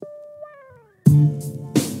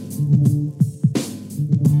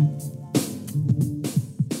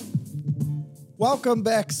Welcome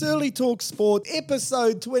back, Surly Talk Sport,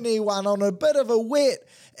 episode 21 on a bit of a wet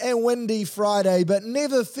and windy Friday, but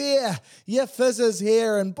never fear, your Fizz is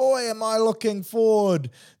here, and boy am I looking forward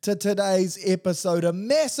to today's episode. A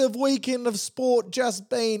massive weekend of sport just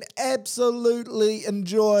been absolutely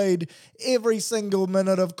enjoyed every single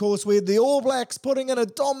minute. Of course, we had the All Blacks putting in a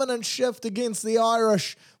dominant shift against the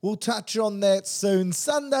Irish. We'll touch on that soon.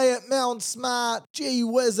 Sunday at Mount Smart, gee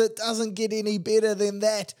whiz, it doesn't get any better than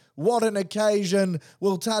that. What an occasion.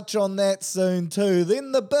 We'll touch on that soon too.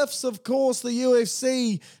 Then the Biffs, of course, the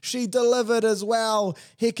UFC, she delivered as well.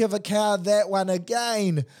 Heck of a card, that one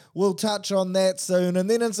again. We'll touch on that soon. And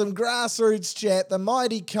then in some grassroots chat, the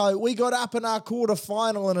Mighty Coat, we got up in our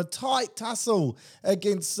quarterfinal in a tight tussle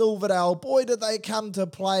against Silverdale. Boy, did they come to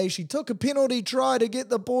play. She took a penalty try to get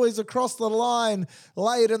the boys across the line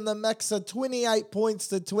late in the mixer, 28 points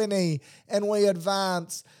to 20, and we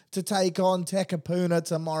advance to take on Takapuna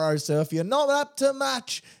tomorrow. So if you're not up to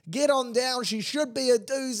much, get on down. She should be a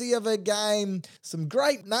doozy of a game. Some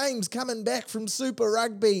great names coming back from Super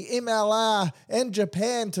Rugby, MLR, and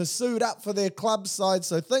Japan to suit up for their club side.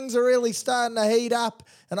 So things are really starting to heat up,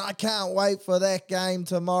 and I can't wait for that game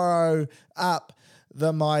tomorrow up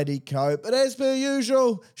the Mighty Coat. But as per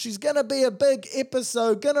usual, she's going to be a big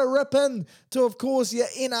episode. Going to rip in to, of course, your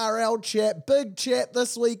NRL chat. Big chat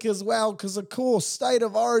this week as well, because, of course, State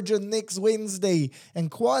of Origin next Wednesday, and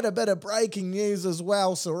quite a bit of breaking news as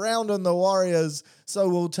well surrounding the Warriors, so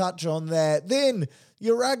we'll touch on that. Then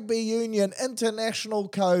your Rugby Union International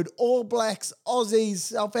Code, All Blacks, Aussies,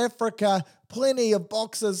 South Africa, plenty of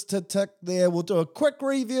boxes to tick there. We'll do a quick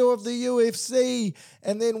review of the UFC,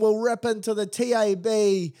 and then we'll rip into the TAB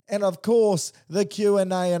and, of course, the Q&A.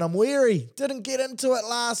 And I'm weary, didn't get into it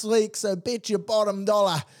last week, so bet your bottom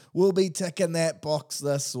dollar we'll be ticking that box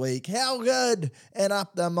this week. How good? And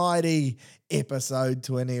up the mighty, episode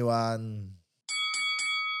 21.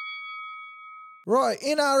 Right,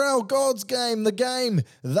 NRL God's Game, the game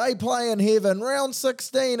they play in heaven. Round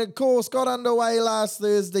 16, of course, got underway last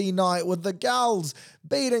Thursday night with the Gulls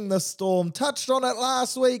beating the Storm. Touched on it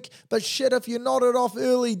last week, but shit, if you nodded off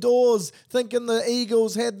early doors thinking the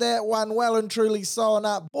Eagles had that one well and truly sewn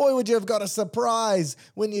up, boy, would you have got a surprise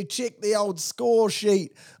when you check the old score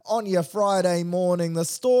sheet on your Friday morning. The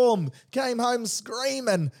Storm came home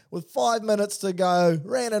screaming with 5 minutes to go,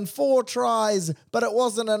 ran in 4 tries, but it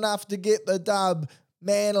wasn't enough to get the dub.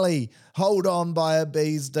 Manly hold on by a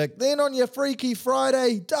bee's dick. Then on your Freaky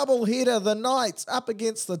Friday, double header, the Knights up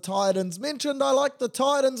against the Titans. Mentioned I like the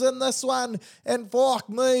Titans in this one, and fuck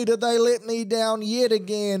me, did they let me down yet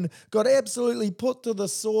again. Got absolutely put to the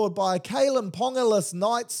sword by Kalen Pongalis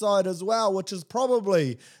Knights side as well, which is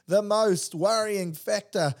probably the most worrying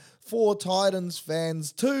factor for Titans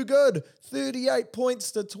fans. Too good, 38 points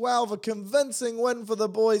to 12, a convincing win for the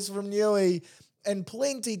boys from Newey, and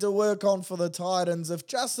plenty to work on for the Titans. If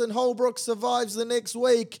Justin Holbrook survives the next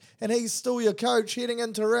week and he's still your coach heading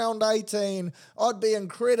into round 18, I'd be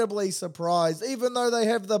incredibly surprised. Even though they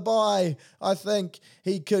have the bye, I think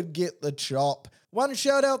he could get the chop. One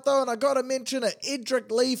shout out though, and I got to mention it,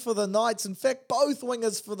 Edric Lee for the Knights. In fact, both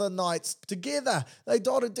wingers for the Knights. Together, they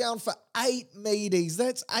dotted down for 8 meaties.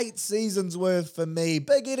 That's 8 seasons worth for me.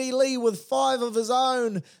 Big Eddie Lee with 5 of his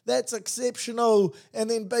own. That's exceptional. And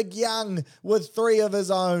then Big Young with 3 of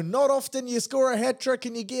his own. Not often you score a hat-trick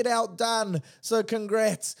and you get outdone. So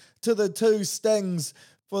congrats to the 2 Stings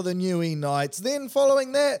for the Newey Knights. Then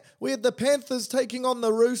following that, we had the Panthers taking on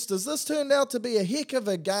the Roosters. This turned out to be a heck of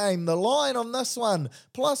a game. The line on this one,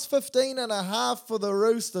 plus 15.5 for the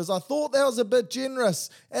Roosters. I thought that was a bit generous,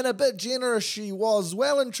 and a bit generous she was.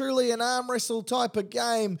 Well and truly an arm wrestle type of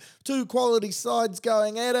game. 2 quality sides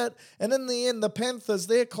going at it, and in the end, the Panthers,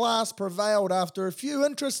 their class prevailed after a few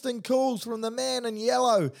interesting calls from the man in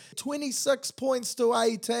yellow. 26 points to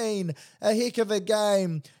 18, a heck of a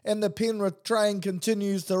game, and the Penrith train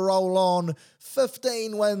continues to roll on.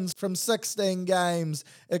 15 wins from 16 games.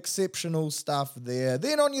 Exceptional stuff there.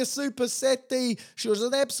 Then on your Super Saturday, she was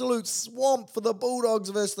an absolute swamp for the Bulldogs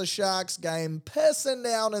versus the Sharks game. Pissing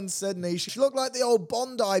down in Sydney. She looked like the old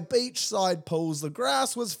Bondi beachside pools. The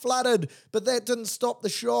grass was flooded, but that didn't stop the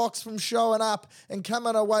Sharks from showing up and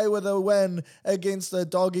coming away with a win against the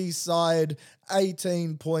Doggies side.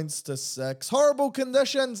 18 points to 6. Horrible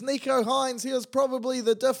conditions. Nico Hines, he was probably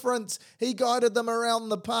the difference. He guided them around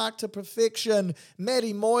the park to perfection.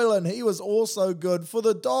 Matty Moylan, he was also good. For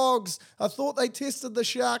the Dogs, I thought they tested the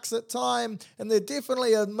Sharks at time, and they're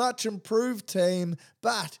definitely a much improved team,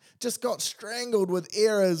 but just got strangled with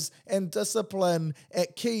errors and discipline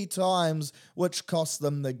at key times, which cost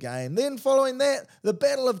them the game. Then following that, the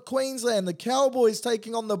Battle of Queensland, the Cowboys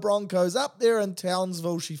taking on the Broncos up there in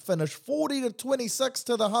Townsville. She finished 40-20 26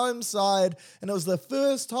 to the home side, and it was the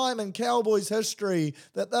first time in Cowboys history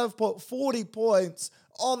that they've put 40 points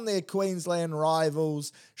on their Queensland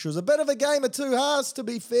rivals. She was a bit of a game of two halves, to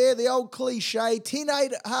be fair. The old cliche,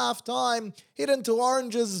 10-8 at halftime, head into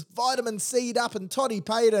Orange's vitamin C'd up, and Toddy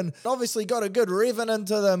Payton obviously got a good revving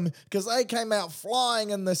into them because they came out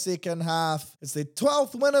flying in the second half. It's their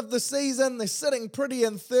 12th win of the season. They're sitting pretty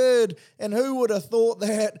in third, and who would have thought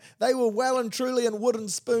that? They were well and truly in wooden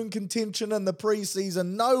spoon contention in the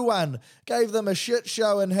preseason. No one gave them a shit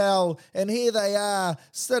show in hell, and here they are,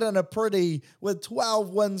 sitting a pretty with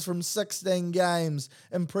 12 wins from 16 games.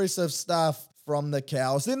 Impressive stuff from the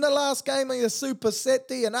Cows. Then the last game of your Super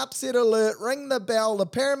Saturday, an upset alert, ring the bell. The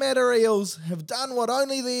Parramatta Eels have done what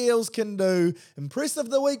only the Eels can do. Impressive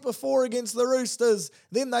the week before against the Roosters.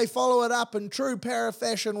 Then they follow it up in true Para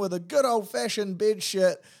fashion with a good old-fashioned bed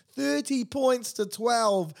shit. 30 points to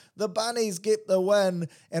 12. The Bunnies get the win.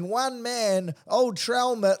 And one man, old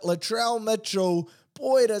Latrell Mitchell,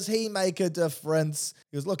 boy, does he make a difference.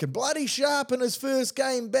 He was looking bloody sharp in his first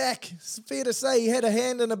game back. It's fair to say he had a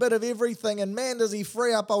hand in a bit of everything, and man, does he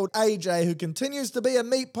free up old AJ, who continues to be a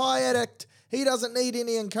meat pie addict. He doesn't need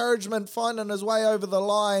any encouragement finding his way over the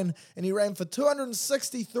line, and he ran for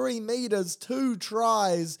 263 metres, 2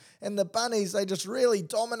 tries, and the Bunnies, they just really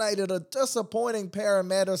dominated a disappointing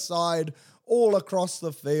Parramatta side all across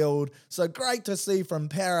the field. So great to see from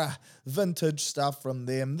Para, vintage stuff from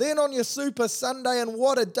them. Then on your Super Sunday, and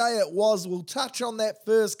what a day it was. We'll touch on that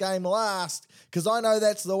first game last, because I know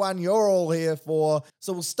that's the one you're all here for.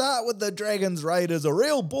 So we'll start with the Dragons Raiders, a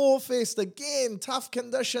real bore fest again. Tough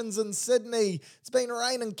conditions in Sydney. It's been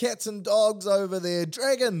raining cats and dogs over there.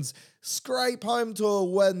 Dragons scrape home to a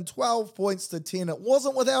win, 12 points to 10. It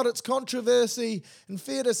wasn't without its controversy, and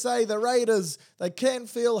fair to say the Raiders, they can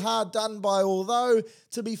feel hard done by, although,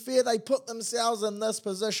 to be fair, they put themselves in this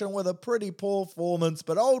position with a pretty poor performance.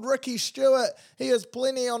 But old Ricky Stewart, he has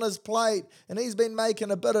plenty on his plate, and he's been making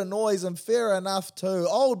a bit of noise, and fair enough too.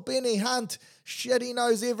 Old Benny Hunt, shit, he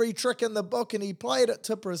knows every trick in the book, and he played it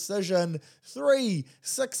to precision. 3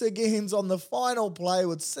 6-agains on the final play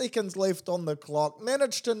with seconds left on the clock.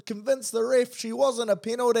 Managed to convince the ref she wasn't a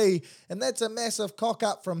penalty, and that's a massive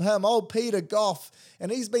cock-up from him, old Peter Goff.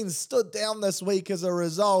 And he's been stood down this week as a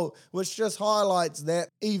result, which just highlights that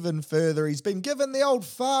even further. He's been given the old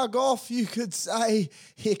fag off, you could say.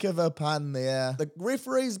 Heck of a pun there. The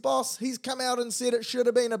referee's boss, he's come out and said it should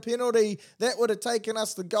have been a penalty. That would have taken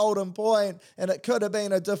us the golden point, and it could have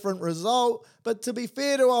been a different result. But to be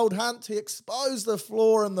fair to old Hunt, he exposed the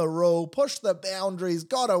flaw in the rule, pushed the boundaries,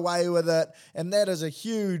 got away with it, and that is a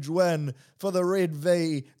huge win for the Red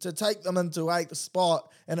V to take them into 8th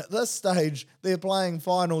spot. And at this stage, they're playing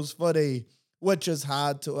finals footy, which is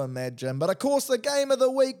hard to imagine. But of course, the game of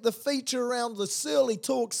the week, the feature around the Surly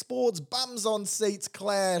Talk Sports Bums on Seats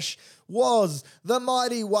clash, was the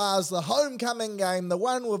mighty Waz, the homecoming game, the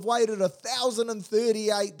one we've waited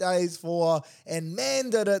 1,038 days for, and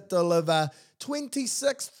man did it deliver.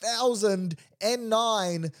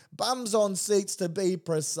 26,009 bums on seats to be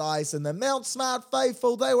precise, and the Mount Smart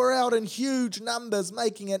faithful, they were out in huge numbers,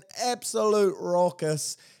 making an absolute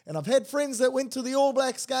raucous. And I've had friends that went to the All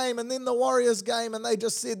Blacks game and then the Warriors game, and they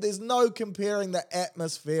just said there's no comparing the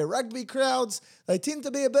atmosphere. Rugby crowds, they tend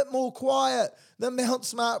to be a bit more quiet. The Mount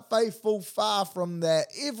Smart faithful, far from that.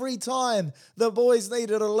 Every time the boys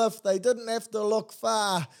needed a lift, they didn't have to look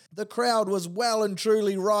far. The crowd was well and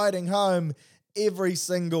truly riding home every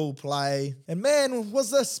single play. And man, was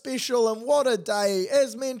this special, and what a day.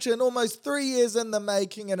 As mentioned, almost 3 years in the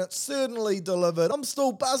making, and it certainly delivered. I'm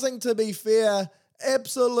still buzzing, to be fair.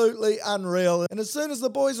 Absolutely unreal. And as soon as the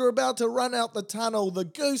boys were about to run out the tunnel, the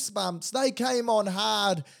goosebumps, they came on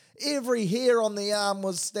hard. Every hair on the arm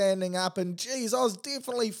was standing up, and geez, I was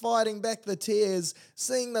definitely fighting back the tears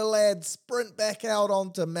seeing the lads sprint back out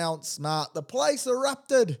onto Mount Smart. The place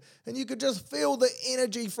erupted, and you could just feel the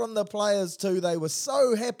energy from the players too. They were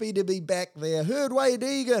so happy to be back there. Heard Wade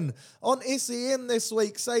Egan on SEN this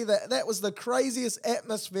week say that that was the craziest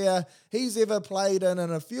atmosphere he's ever played in,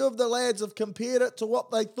 and a few of the lads have compared it to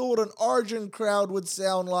what they thought an Origin crowd would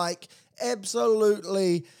sound like.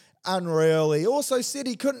 Absolutely unreal. He also said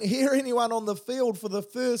he couldn't hear anyone on the field for the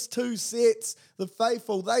first 2 sets. The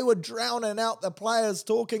faithful, they were drowning out the players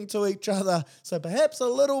talking to each other, so perhaps a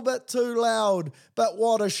little bit too loud, but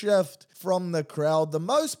what a shift from the crowd. The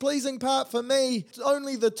most pleasing part for me,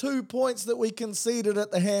 only the 2 points that we conceded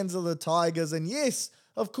at the hands of the Tigers, and yes,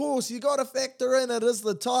 of course, you got to factor in it is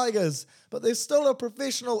the Tigers, but they're still a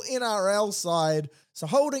professional NRL side, So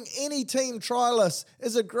holding any team tryless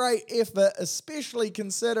is a great effort, especially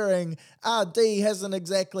considering our D hasn't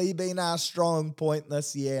exactly been our strong point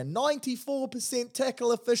this year. 94%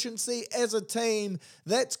 tackle efficiency as a team,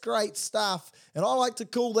 that's great stuff. And I like to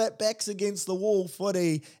call that backs against the wall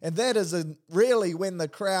footy, and that is really when the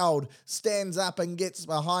crowd stands up and gets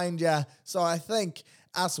behind you. So I think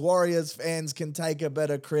us Warriors fans can take a bit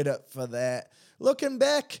of credit for that. Looking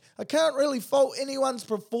back, I can't really fault anyone's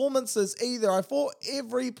performances either. I thought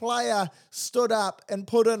every player stood up and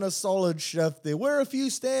put in a solid shift. There were a few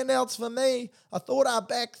standouts for me. I thought our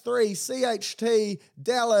back three, CHT,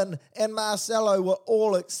 Dallin, and Marcelo were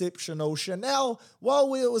all exceptional. Chanel,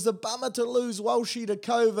 while it was a bummer to lose Walshy to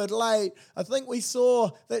COVID late, I think we saw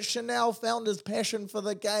that Chanel found his passion for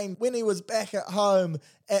the game when he was back at home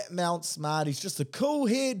at Mount Smart. He's just a cool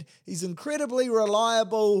head. He's incredibly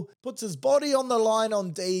reliable, puts his body on the line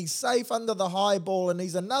on D, safe under the high ball, and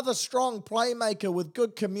he's another strong playmaker with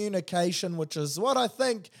good communication, which is what I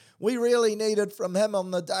think we really needed from him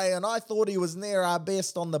on the day, and I thought he was near our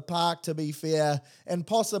best on the park, to be fair, and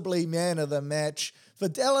possibly man of the match. For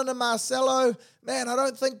Dallin and Marcelo, man, I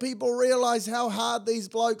don't think people realise how hard these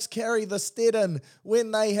blokes carry the Steadin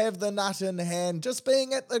when they have the nut in hand. Just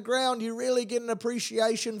being at the ground, you really get an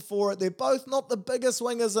appreciation for it. They're both not the biggest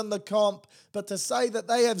wingers in the comp, but to say that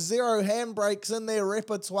they have zero handbrakes in their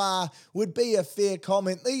repertoire would be a fair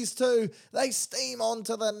comment. These two, they steam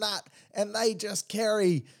onto the nut and they just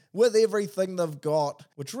carry with everything they've got,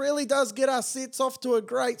 which really does get our sets off to a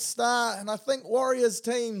great start. And I think Warriors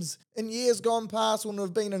teams in years gone past, when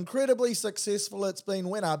we've been incredibly successful, it's been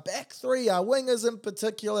when our back three, our wingers in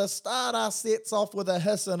particular, start our sets off with a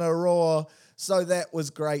hiss and a roar. So that was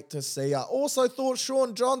great to see. I also thought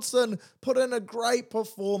Sean Johnson put in a great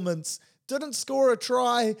performance. Didn't score a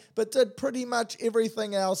try, but did pretty much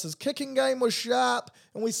everything else. His kicking game was sharp,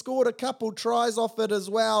 and we scored a couple tries off it as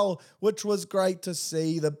well, which was great to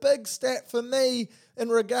see. The big stat for me in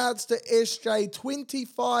regards to SJ,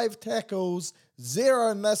 25 tackles,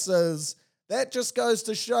 0 misses. That just goes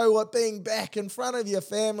to show what being back in front of your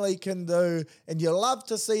family can do, and you love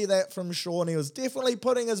to see that from Sean. He was definitely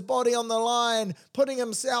putting his body on the line, putting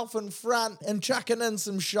himself in front, and chucking in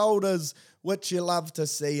some shoulders, which you love to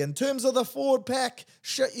see. In terms of the forward pack,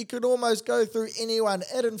 shit, you could almost go through anyone.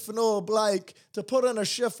 Eden Fanua-Blake, to put in a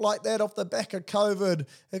shift like that off the back of COVID,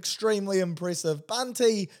 extremely impressive.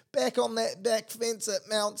 Bunty, back on that back fence at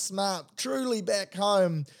Mount Smart, truly back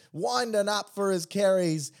home, winding up for his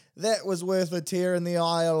carries. That was worth a tear in the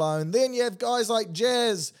eye alone. Then you have guys like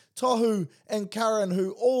Jazz, Tohu, and Curran,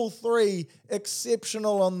 who all three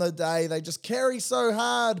exceptional on the day. They just carry so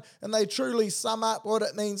hard, and they truly sum up what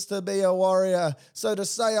it means to be a Warrior. So to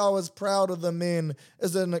say I was proud of the men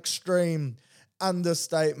is an extreme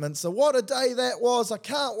understatement. So what a day that was. I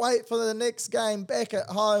can't wait for the next game back at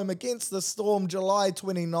home against the Storm, July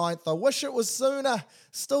 29th. I wish it was sooner.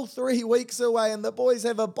 Still 3 weeks away, and the boys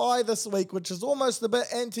have a bye this week, which is almost a bit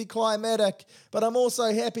anticlimactic, but I'm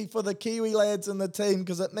also happy for the Kiwi lads in the team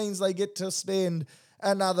because it means they get to spend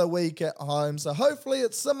another week at home. So hopefully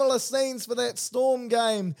it's similar scenes for that Storm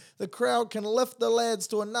game. The crowd can lift the lads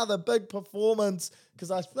to another big performance, because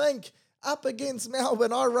I think up against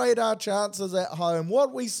Melbourne, I rate our chances at home.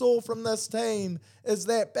 What we saw from this team is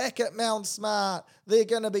that back at Mount Smart, they're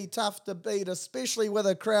going to be tough to beat, especially with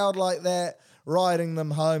a crowd like that riding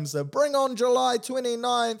them home. So bring on July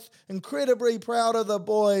 29th. Incredibly proud of the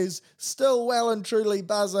boys. Still well and truly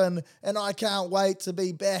buzzing. And I can't wait to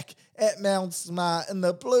be back at Mount Smart in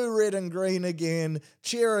the blue, red and green again,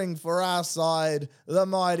 cheering for our side, the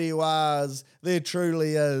mighty Wars. There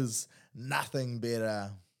truly is nothing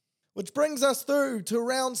better. Which brings us through to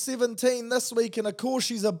round 17 this week, and of course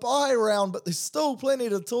she's a bye round, but there's still plenty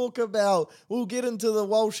to talk about. We'll get into the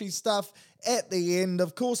Walshy stuff at the end.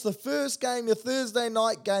 Of course, the first game, your Thursday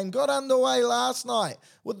night game, got underway last night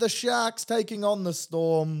with the Sharks taking on the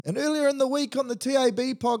Storm. And earlier in the week on the TAB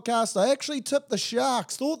podcast, I actually tipped the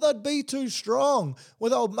Sharks. Thought they'd be too strong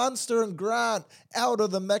with old Munster and Grant out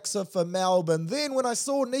of the mixer for Melbourne. Then when I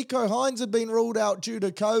saw Nico Hines had been ruled out due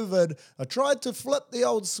to COVID, I tried to flip the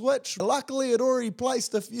old switch. Luckily, I'd already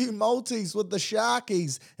placed a few multis with the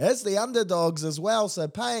Sharkies as the underdogs as well, so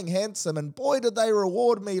paying handsome. And boy, did they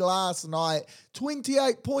reward me last night.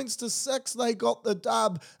 28 points to 6, they got the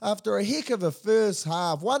dub after a heck of a first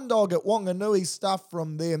half. One dog at Wanganui stuff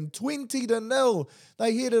from them. 20-0.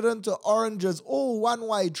 They headed into Oranges, all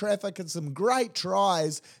one-way traffic, and some great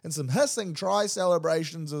tries and some hissing try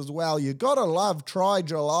celebrations as well. You gotta love Try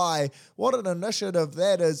July. What an initiative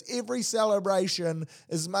that is. Every celebration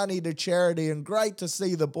is money to charity, and great to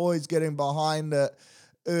see the boys getting behind it.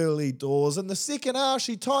 early doors. In the second half,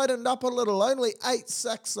 she tightened up a little, only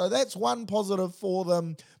 8-6, so that's one positive for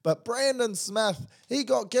them. But Brandon Smith, he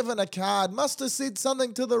got given a card, must have said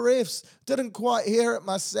something to the refs. Didn't quite hear it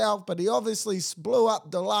myself, but he obviously blew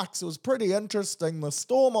up Deluxe. It was pretty interesting. The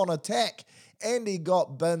Storm on attack, and he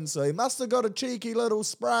got binned, so he must have got a cheeky little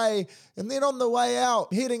spray. And then on the way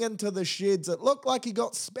out, heading into the sheds, it looked like he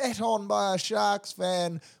got spat on by a Sharks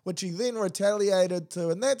fan, which he then retaliated to,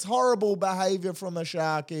 and that's horrible behaviour from the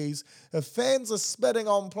Sharkies. If fans are spitting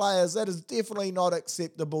on players, that is definitely not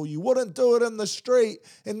acceptable. You wouldn't do it in the street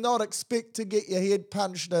and not expect to get your head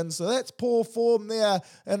punched in, so that's poor form there,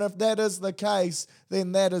 and if that is the case,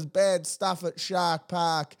 then that is bad stuff at Shark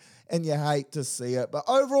Park, and you hate to see it. But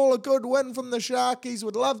overall, a good win from the Sharkies.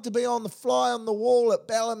 Would love to be on the fly on the wall at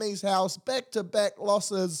Bellamy's house. Back-to-back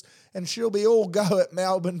losses, and she'll be all go at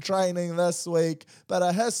Melbourne training this week. But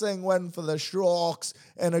a hissing win for the Sharks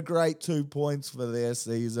and a great 2 points for their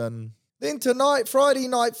season. Then tonight, Friday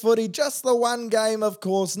night footy, just the one game, of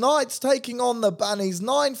course. Knights taking on the Bunnies,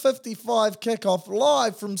 9:55 kickoff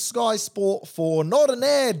live from Sky Sport 4. Not an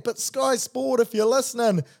ad, but Sky Sport, if you're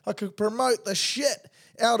listening, I could promote the shit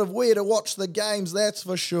out of where to watch the games, that's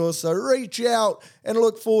for sure. So reach out and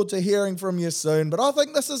look forward to hearing from you soon. But I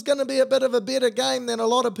think this is going to be a bit of a better game than a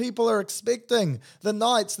lot of people are expecting. The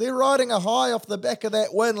Knights, they're riding a high off the back of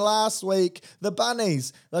that win last week. The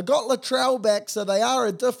Bunnies, they got Latrell back, so they are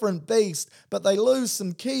a different beast, but they lose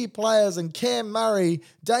some key players in Cam Murray,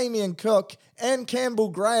 Damien Cook, and Campbell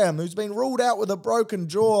Graham, who's been ruled out with a broken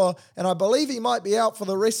jaw, and I believe he might be out for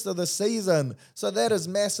the rest of the season. So that is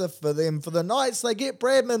massive for them. For the Knights, they get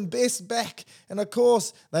Bradman Best back, and of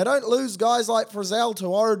course, they don't lose guys like Frizzell to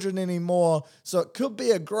Origin anymore, so it could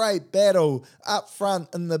be a great battle up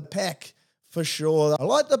front in the pack. For sure. I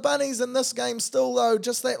like the Bunnies in this game still though,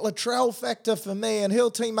 just that Latrell factor for me, and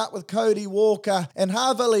he'll team up with Cody Walker and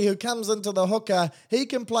Havili, who comes into the hooker. He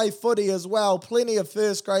can play footy as well, plenty of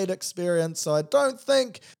first grade experience, so I don't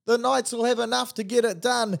think the Knights will have enough to get it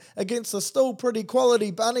done against a still pretty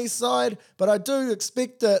quality Bunnies side, but I do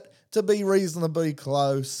expect it to be reasonably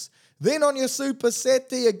close. Then on your Super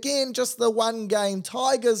Saturday, again, just the one game,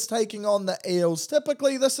 Tigers taking on the Eels.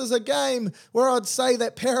 Typically, this is a game where I'd say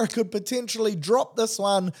that Para could potentially drop this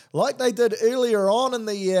one like they did earlier on in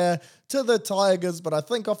the year to the Tigers, but I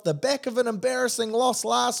think off the back of an embarrassing loss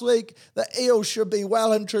last week, the Eels should be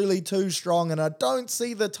well and truly too strong, and I don't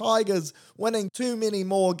see the Tigers winning too many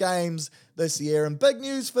more games this year. And big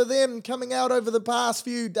news for them coming out over the past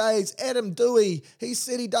few days, Adam Doueihi, he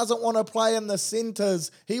said he doesn't want to play in the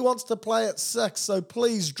centres, he wants to play at 6, so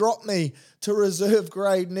please drop me to reserve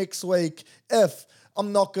grade next week if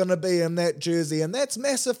I'm not going to be in that jersey. And that's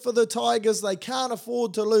massive for the Tigers. They can't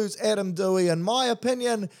afford to lose Adam Doueihi. In my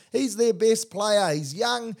opinion, he's their best player. He's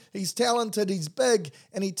young, he's talented, he's big,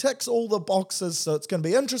 and he ticks all the boxes. So it's going to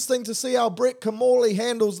be interesting to see how Brett Kamali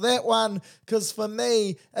handles that one, because for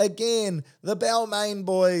me, again, the Balmain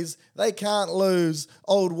boys, they can't lose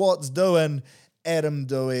old what's doing Adam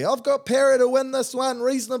Doueihi. I've got Para to win this one,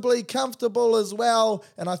 reasonably comfortable as well,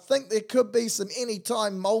 and I think there could be some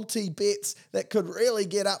anytime multi-bets that could really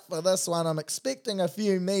get up for this one. I'm expecting a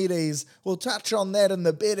few meaties. We'll touch on that in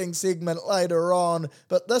the betting segment later on,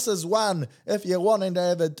 but this is one, if you're wanting to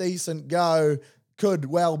have a decent go, could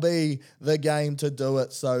well be the game to do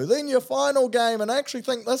it. So then your final game, and I actually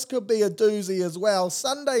think this could be a doozy as well,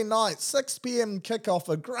 Sunday night, 6 p.m. kickoff,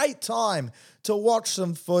 a great time to watch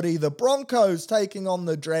some footy. The Broncos taking on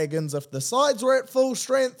the Dragons. If the sides were at full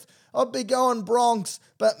strength, I'd be going Bronx,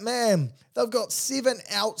 but man, they've got 7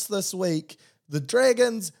 outs this week. The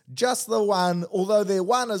Dragons, just the one, although their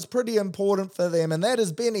one is pretty important for them, and that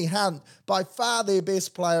is Benny Hunt, by far their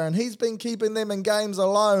best player, and he's been keeping them in games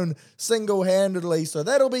alone single-handedly, so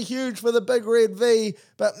that'll be huge for the Big Red V.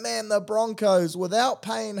 But man, the Broncos, without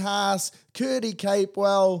Payne Haas, Curdy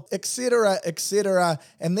Capewell, etc.,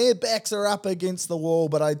 and their backs are up against the wall,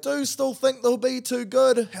 but I do still think they'll be too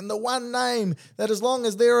good, and the one name that as long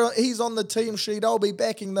as he's on the team sheet, I'll be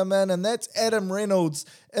backing them in, and that's Adam Reynolds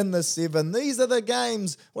in the 7. These are the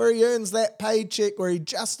games where he earns that paycheck, where he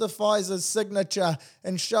justifies his signature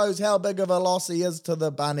and shows how big of a loss he is to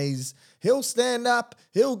the Bunnies. He'll stand up,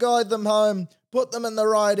 he'll guide them home, put them in the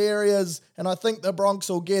right areas, and I think the Bronx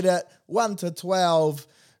will get it. 1-12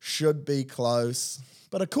 should be close.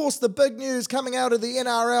 But of course, the big news coming out of the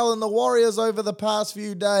NRL and the Warriors over the past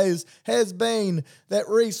few days has been that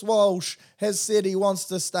Reece Walsh has said he wants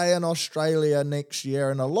to stay in Australia next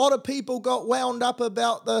year. And a lot of people got wound up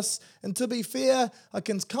about this. And to be fair, I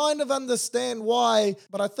can kind of understand why,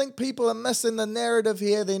 but I think people are missing the narrative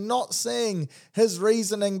here. They're not seeing his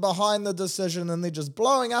reasoning behind the decision, and they're just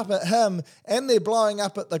blowing up at him, and they're blowing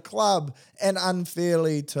up at the club, and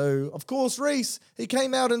unfairly too. Of course, Reece, he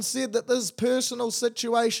came out and said that this personal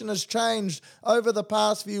situation has changed over the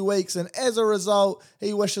past few weeks, and as a result,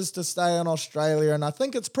 he wishes to stay in Australia. And I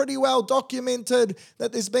think it's pretty well documented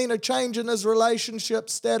that there's been a change in his relationship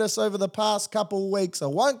status over the past couple of weeks. I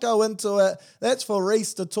won't go into it. That's for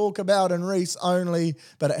Reece to talk about and Reece only.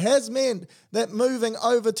 But it has meant that moving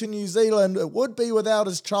over to New Zealand, it would be without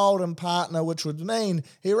his child and partner, which would mean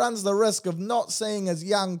he runs the risk of not seeing his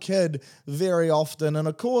young kid very often. And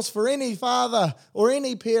of course, for any father or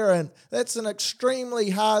any parent, that's an extremely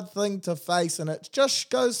hard thing to face. And it just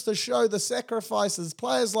goes to show the sacrifices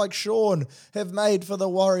players like Shaun have made for the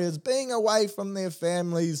Warriors, being away from their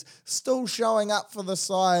families, still showing up for the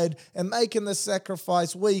side and making the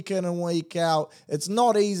sacrifice week in and week out. It's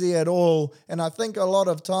not easy at all. And I think a lot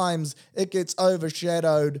of times it gets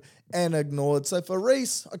overshadowed and ignored. So for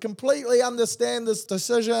Reece, I completely understand this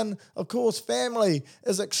decision. Of course, family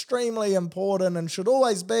is extremely important and should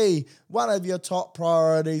always be one of your top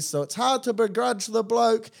priorities. So it's hard to begrudge the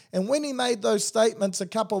bloke. And when he made those statements a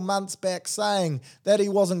couple months back saying that he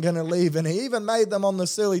wasn't going to leave, and he even made them on the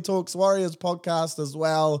Silly Talks Warriors podcast as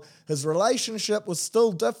well, his relationship was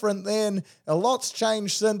still different then. A lot's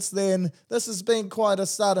changed since then. This has been quite a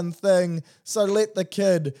sudden thing. So let the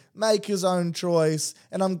kid make his own choice.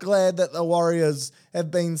 And I'm glad that the Warriors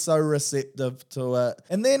have been so receptive to it.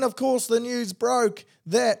 And then, of course, the news broke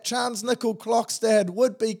that Charnze Nicoll-Klokstad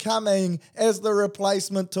would be coming as the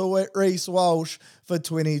replacement to Reece Walsh for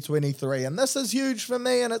 2023. And this is huge for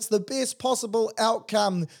me, and it's the best possible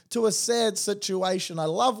outcome to a sad situation. I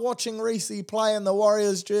love watching Reece play in the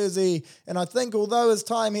Warriors jersey, and I think although his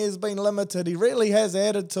time here has been limited, he really has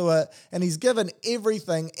added to it, and he's given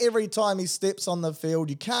everything every time he steps on the field.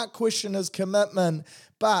 You can't question his commitment,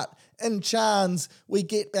 but in Charnze, we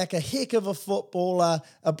get back a heck of a footballer,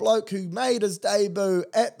 a bloke who made his debut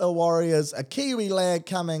at the Warriors, a Kiwi lad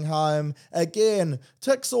coming home. Again,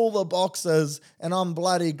 ticks all the boxes, and I'm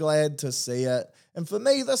bloody glad to see it. And for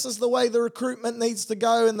me, this is the way the recruitment needs to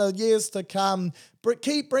go in the years to come.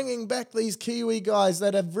 Keep bringing back these Kiwi guys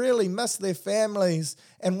that have really missed their families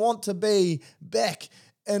and want to be back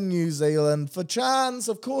in New Zealand. For Charnze,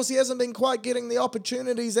 of course, he hasn't been quite getting the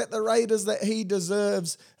opportunities at the Raiders that he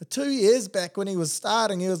deserves. 2 years back when he was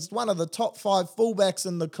starting, he was one of the top 5 fullbacks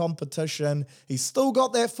in the competition. He's still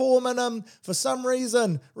got that form in him. For some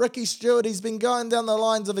reason, Ricky Stuart, he's been going down the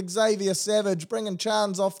lines of Xavier Savage, bringing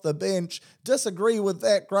Charnze off the bench. Disagree with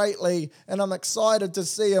that greatly, and I'm excited to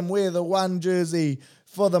see him wear the 1 jersey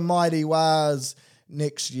for the Mighty Wars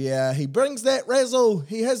next year. He brings that razzle,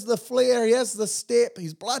 he has the flair, he has the step,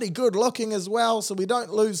 he's bloody good looking as well, so we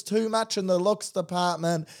don't lose too much in the looks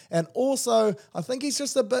department. And also, I think he's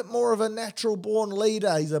just a bit more of a natural born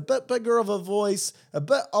leader. He's a bit bigger of a voice, a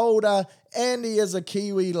bit older, and he is a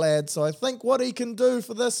Kiwi lad. So I think what he can do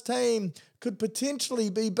for this team could potentially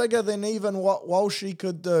be bigger than even what Walshy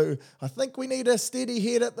could do. I think we need a steady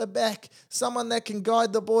head at the back, someone that can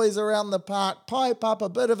guide the boys around the park, pipe up a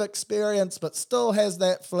bit of experience, but still has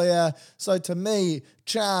that flair. So to me,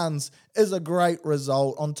 Charnze is a great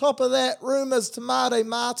result. On top of that, rumours Te Maire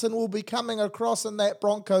Martin will be coming across in that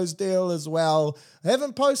Broncos deal as well. I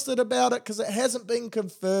haven't posted about it because it hasn't been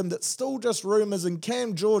confirmed. It's still just rumours, and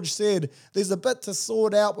Cam George said there's a bit to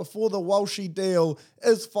sort out before the Walshy deal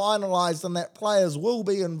is finalised and that players will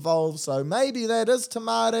be involved. So maybe that is Te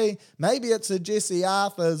Maire, maybe it's a Jesse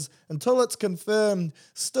Arthurs. Until it's confirmed,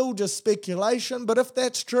 still just speculation. But if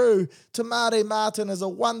that's true, Te Maire Martin is a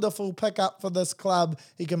wonderful pickup for this club.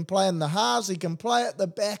 He can play in the halves, he can play at the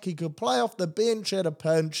back, he could play off the bench at a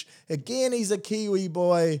pinch. Again, he's a Kiwi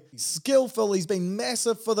boy. He's skillful, he's been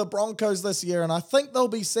massive for the Broncos this year, and I think they'll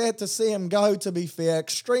be sad to see him go, to be fair.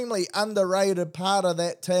 Extremely underrated part of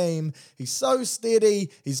that team. He's so steady,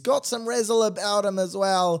 he's got some razzle about him as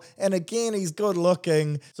well, and again, he's good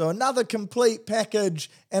looking. So another complete package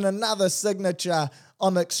and another signature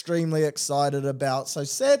I'm extremely excited about. So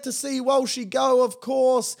sad to see Walshy go, of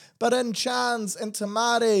course, but in Chance and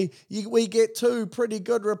Tamati, we get two pretty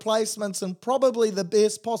good replacements and probably the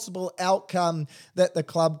best possible outcome that the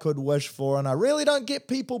club could wish for. And I really don't get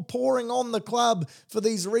people pouring on the club for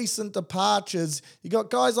these recent departures. You got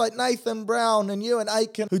guys like Nathan Brown and Ewan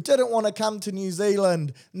Aitken who didn't want to come to New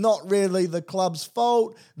Zealand, not really the club's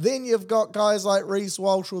fault. Then you've got guys like Reece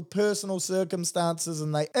Walsh with personal circumstances,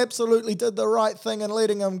 and they absolutely did the right thing in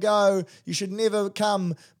letting him go. You should never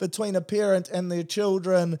come between a parent and their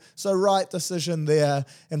children, so right decision there.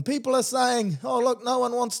 And people are saying, oh look, no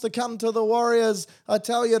one wants to come to the Warriors. I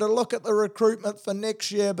tell you to look at the recruitment for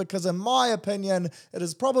next year, because in my opinion, it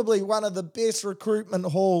is probably one of the best recruitment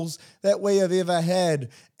hauls that we have ever had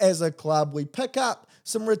as a club. We pick up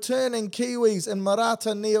some returning Kiwis in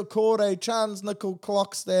Marata Niokore, Chance Nickel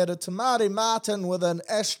Clockstad, Tamari Martin with an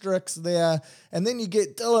asterisk there, and then you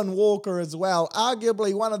get Dylan Walker as well,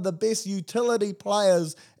 arguably one of the best utility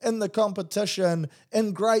players in the competition,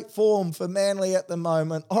 in great form for Manly at the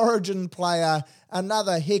moment, Origin player,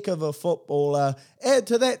 another heck of a footballer. Add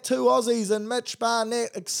to that two Aussies and Mitch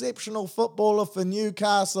Barnett, exceptional footballer for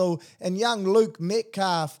Newcastle, and young Luke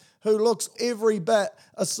Metcalf, who looks every bit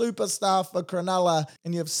a superstar for Cronulla,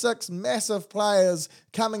 and you have six massive players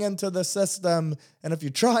coming into the system. And if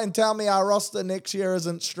you try and tell me our roster next year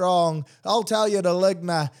isn't strong, I'll tell you to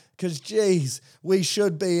Ligma, because geez, we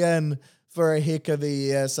should be in for a heck of a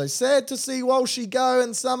year. So sad to see Walshy go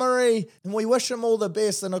in summary, and we wish him all the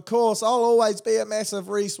best. And of course, I'll always be a massive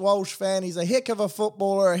Reece Walsh fan. He's a heck of a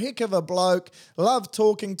footballer, a heck of a bloke. Love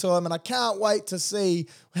talking to him, and I can't wait to see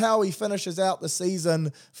how he finishes out the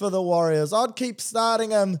season for the Warriors. I'd keep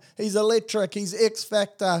starting him. He's electric, he's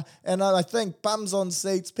X-Factor, and I think bums on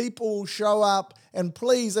seats. People will show up. And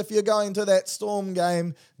please, if you're going to that Storm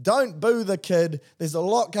game, don't boo the kid. There's a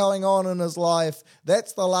lot going on in his life.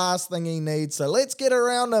 That's the last thing he needs. So let's get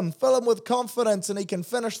around him, fill him with confidence, and he can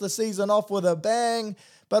finish the season off with a bang.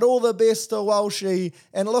 But all the best to Walshy,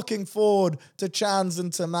 and looking forward to Chance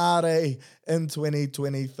and Tamati in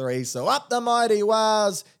 2023. So up the mighty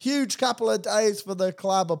Wars. Huge couple of days for the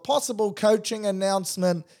club. A possible coaching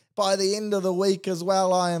announcement by the end of the week as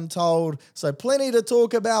well, I am told. So plenty to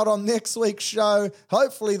talk about on next week's show.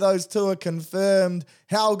 Hopefully those two are confirmed.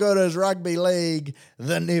 How good is rugby league?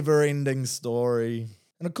 The never-ending story.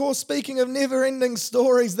 And of course, speaking of never-ending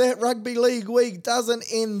stories, that rugby league week doesn't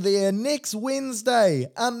end there. Next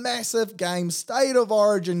Wednesday, a massive game, State of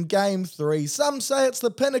Origin Game 3. Some say it's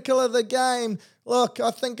the pinnacle of the game. Look,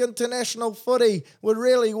 I think international footy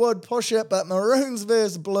would push it, but Maroons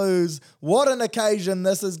versus Blues, what an occasion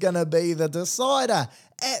this is going to be. The decider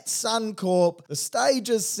at Suncorp. The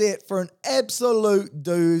stage is set for an absolute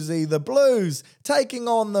doozy. The Blues taking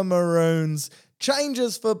on the Maroons.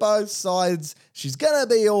 Changes for both sides. She's going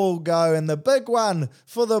to be all go. And the big one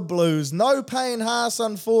for the Blues. No Payne Haas,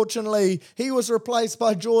 unfortunately. He was replaced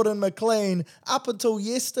by Jordan McLean up until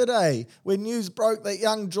yesterday, when news broke that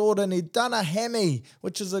young Jordan had done a hammy,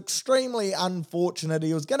 which is extremely unfortunate.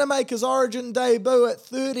 He was going to make his Origin debut at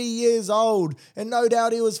 30 years old, and no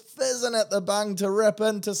doubt he was fizzing at the bung to rip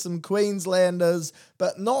into some Queenslanders,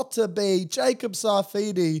 but not to be. Jacob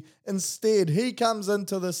Saifiti, instead, he comes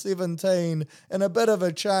into the 17 in a bit of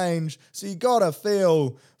a change, so you got to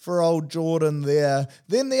feel for old Jordan there.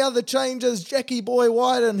 Then the other changes, Jackie Boy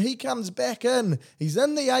Wyden, he comes back in. He's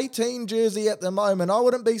in the 18 jersey at the moment. I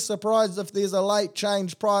wouldn't be surprised if there's a late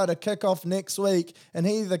change prior to kickoff next week, and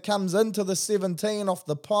he either comes into the 17 off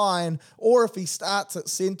the Pine, or if he starts at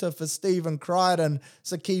centre for Stephen Crichton,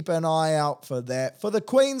 so keep an eye out for that. For the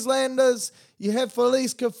Queenslanders, you have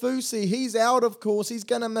Felice Kafusi. He's out, of course. He's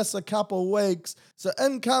going to miss a couple weeks. So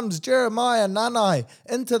in comes Jeremiah Nanai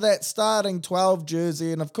into that starting 12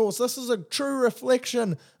 jersey. And of course, this is a true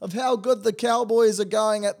reflection of how good the Cowboys are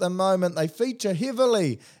going at the moment. They feature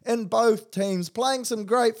heavily in both teams, playing some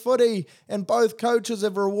great footy, and both coaches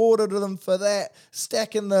have rewarded them for that,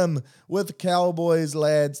 stacking them with Cowboys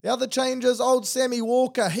lads. The other changes, old Sammy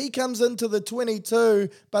Walker, he comes into the 22,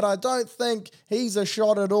 but I don't think he's a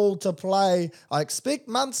shot at all to play. I expect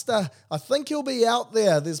Munster, I think he'll be out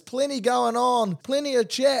there. There's plenty going on, plenty of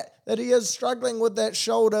chat that he is struggling with that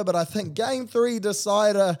shoulder, but I think Game 3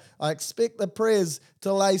 decider, I expect the Prez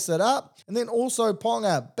to lace it up. And then also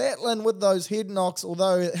Ponga battling with those head knocks,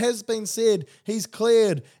 although it has been said he's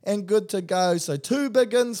cleared and good to go. So 2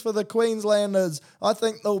 big ins for the Queenslanders. I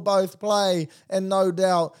think they'll both play, and no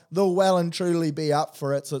doubt they'll well and truly be up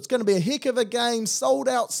for it. So it's going to be a heck of a game, sold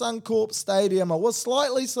out Suncorp Stadium. I was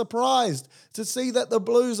slightly surprised to see that the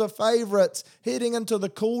Blues are favourites heading into the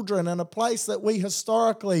Cauldron, in a place that we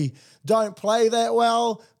historically don't play that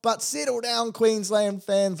well. but settle down, Queensland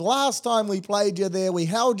fans. Last time we played you there, we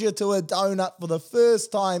held you to a donut for the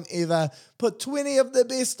first time ever. Put 20 of the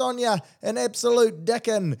best on you, an absolute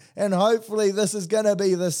dickin', and hopefully this is going to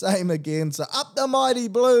be the same again. So up the mighty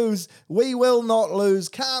Blues, we will not lose.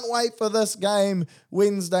 Can't wait for this game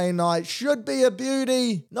Wednesday night. Should be a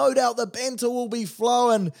beauty. No doubt the banter will be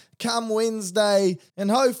flowing come Wednesday, and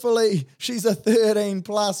hopefully she's a 13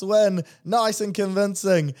 plus win, nice and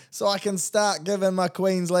convincing, so I can start giving my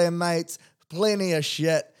Queensland mates plenty of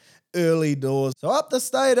shit early doors. So up the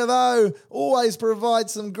state of O, always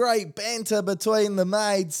provides some great banter between the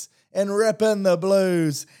mates, and rip in the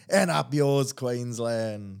Blues, and up yours,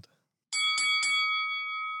 Queensland.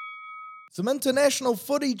 Some international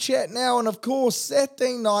footy chat now, and of course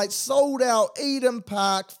Saturday night, sold out Eden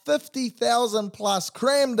Park, 50,000 plus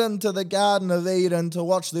crammed into the Garden of Eden to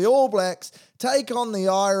watch the All Blacks take on the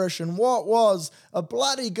Irish in what was a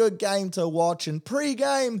bloody good game to watch. And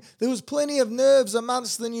pre-game, there was plenty of nerves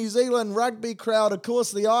amongst the New Zealand rugby crowd. Of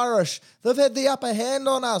course, the Irish, they've had the upper hand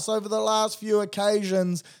on us over the last few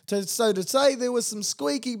occasions. So to say there was some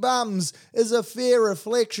squeaky bums is a fair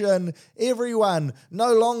reflection. Everyone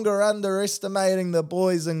no longer underestimating the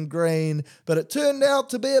boys in green. But it turned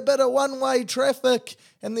out to be a bit of one-way traffic,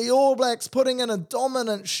 and the All Blacks putting in a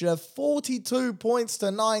dominant shift, 42 points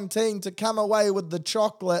to 19 to come away with the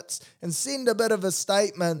chocolates and send a bit of a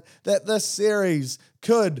statement that this series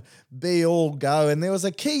could be all go. And there was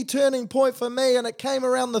a key turning point for me, and it came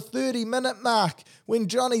around the 30-minute mark when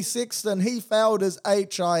Johnny Sexton, he failed his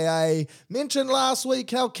HIA. Mentioned last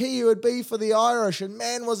week how key he would be for the Irish, and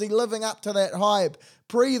man was he living up to that hype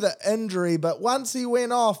pre the injury. But once he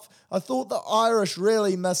went off, I thought the Irish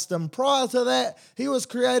really missed him. Prior to that, he was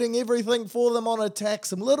creating everything for them on attack.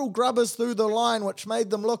 Some little grubbers through the line, which made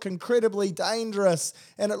them look incredibly dangerous.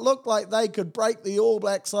 And it looked like they could break the All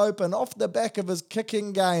Blacks open off the back of his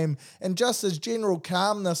kicking game and just his general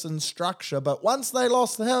calmness and structure. But once they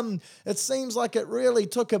lost him, it seems like it really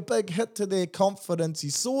took a big hit to their confidence.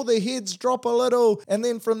 You saw their heads drop a little, and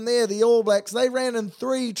then from there, the All Blacks, they ran in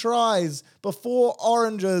 3 tries before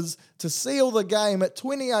Oranges to seal the game at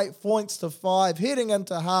 28 points to 5 heading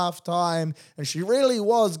into halftime, and she really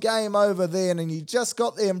was game over then, and you just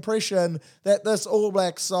got the impression that this All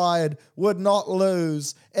Black side would not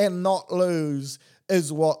lose, and not lose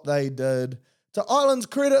is what they did. To Ireland's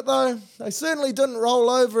credit though, they certainly didn't roll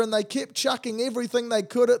over, and they kept chucking everything they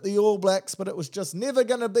could at the All Blacks, but it was just never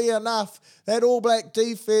going to be enough. That All Black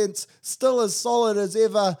defence still as solid as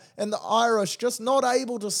ever, and the Irish just not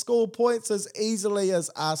able to score points as easily as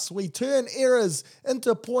us. We turn errors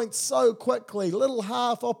into points so quickly, little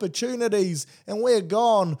half opportunities, and we're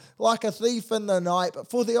gone like a thief in the night. But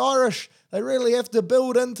for the Irish, they really have to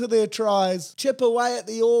build into their tries, chip away at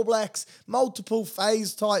the All Blacks, multiple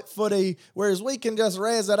phase type footy, whereas we can just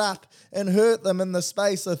razz it up and hurt them in the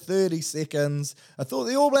space of 30 seconds. I thought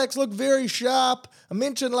the All Blacks looked very sharp. I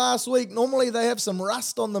mentioned last week, normally they have some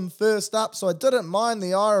rust on them first up, so I didn't mind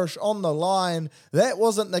the Irish on the line. That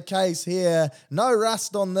wasn't the case here. No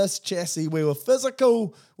rust on this chassis. We were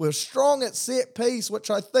physical, we were strong at set piece, which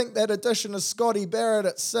I think that addition of Scotty Barrett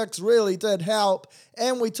at 6 really did help,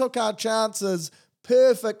 and we took our chances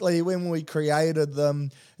perfectly when we created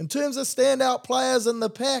them. In terms of standout players in the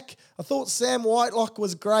pack, I thought Sam Whitelock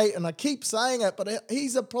was great, and I keep saying it, but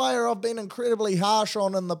he's a player I've been incredibly harsh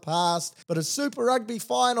on in the past. But his Super Rugby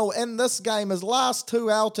final and this game, his last 2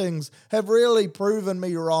 outings, have really proven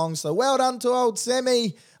me wrong. So well done to old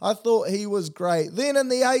Sammy. I thought he was great. Then in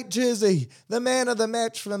the 8 jersey, the man of the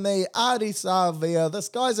match for me, Ardie Savea. This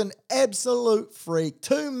guy's an absolute freak.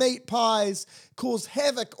 2 meat pies, caused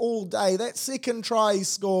havoc all day. That second try he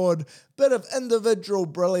scored, bit of individual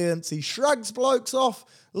brilliance. He shrugs blokes off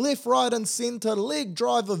left, right and centre, leg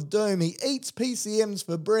drive of doom. He eats PCMs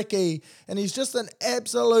for Bricky, and he's just an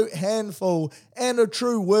absolute handful and a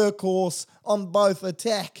true workhorse on both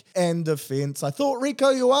attack and defence. I thought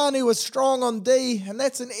Rieko Ioane was strong on D, and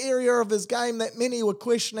that's an area of his game that many were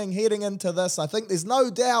questioning heading into this. I think there's no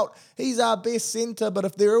doubt he's our best centre, but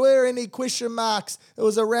if there were any question marks, it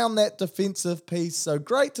was around that defensive piece. So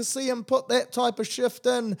great to see him put that type of shift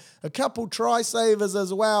in. A couple try savers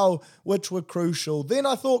as well, which were crucial. Then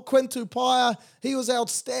I thought Quinn Tupaia, he was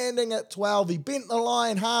outstanding at 12. He bent the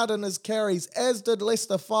line hard in his carries, as did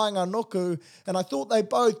Lester Fainga'anuku, and I thought they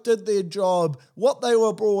both did their job, what they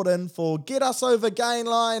were brought in for. Get us over gain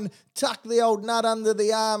line, tuck the old nut under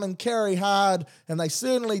the arm and carry hard, and they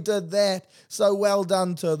certainly did that, so well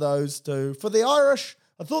done to those two. For the Irish,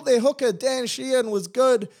 I thought their hooker Dan Sheehan was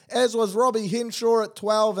good, as was Robbie Henshaw at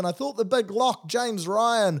 12, and I thought the big lock James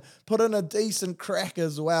Ryan put in a decent crack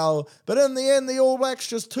as well. But in the end, the All Blacks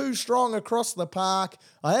just too strong across the park.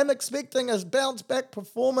 I am expecting a bounce-back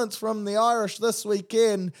performance from the Irish this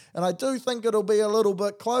weekend, and I do think it'll be a little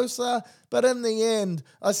bit closer, but in the end,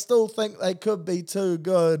 I still think they could be too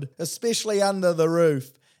good, especially under the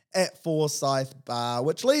roof at Forsyth Bar,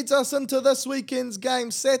 which leads us into this weekend's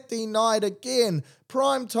game, Saturday night again,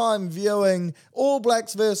 primetime viewing, All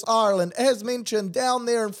Blacks vs Ireland, as mentioned, down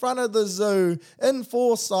there in front of the zoo in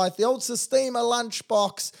Forsyth, the old Sistema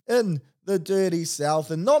lunchbox in the dirty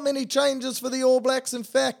south, and not many changes for the All Blacks, in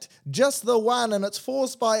fact, just the one, and it's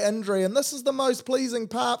forced by injury. And this is the most pleasing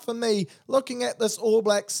part for me, looking at this All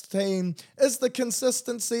Blacks team, is the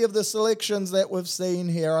consistency of the selections that we've seen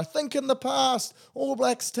here. I think in the past, All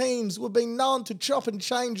Blacks teams were being known to chop and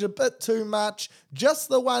change a bit too much. Just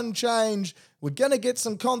the one change. We're going to get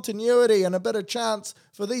some continuity and a bit of chance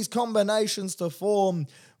for these combinations to form,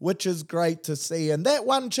 which is great to see. And that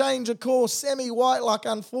one change, of course, Sammy Whitelock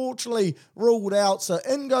unfortunately ruled out. So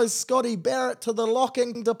in goes Scotty Barrett to the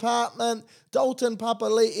locking department. Dalton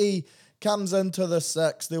Papali'i comes into the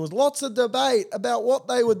six. There was lots of debate about what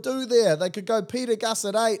they would do there. They could go Peter Gus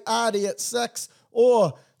at 8, Ardie at 6,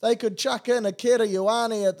 or they could chuck in Akira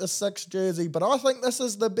Ioane at the 6 jersey. But I think this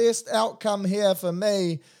is the best outcome here for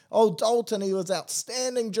me. Old Dalton, he was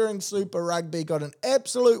outstanding during Super Rugby, got an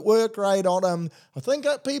absolute work rate on him. I think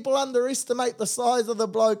that people underestimate the size of the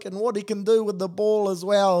bloke and what he can do with the ball as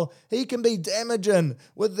well. He can be damaging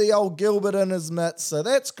with the old Gilbert in his mitts, so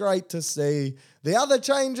that's great to see. The other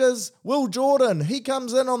changes, Will Jordan, he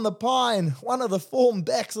comes in on the pine, one of the form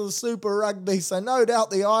backs of the Super Rugby, so no doubt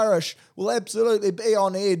the Irish will absolutely be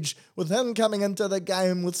on edge with him coming into the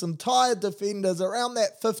game with some tired defenders around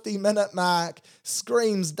that 50-minute mark.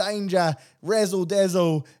 Screams danger, razzle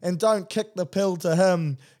dazzle, and don't kick the pill to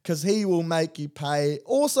him, because he will make you pay.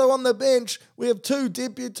 Also on the bench, we have 2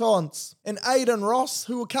 debutants, and Aidan Ross,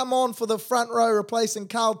 who will come on for the front row replacing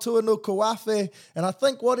Carl Tuanukuafe, and I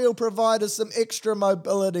think what he'll provide is some extra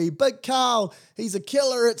mobility. Big Carl, he's a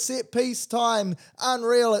killer at set piece time,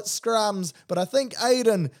 unreal at scrums, but I think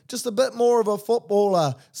Aidan, just a bit more of a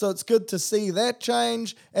footballer, so it's good to see that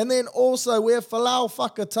change. And then also we have Folau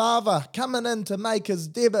Fakatava coming in to make his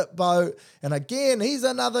debut boat, and again, he's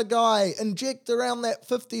another guy, inject around that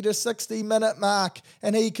 50 to 60 minute mark,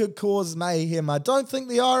 and he could cause mayhem. I don't think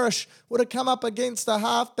the Irish would have come up against a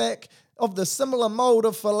halfback of the similar mould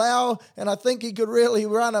of Folau, and I think he could really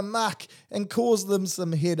run amok and cause them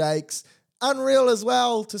some headaches. Unreal as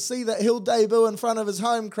well to see that he'll debut in front of his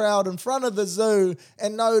home crowd, in front of the zoo,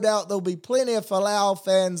 and no doubt there'll be plenty of Folau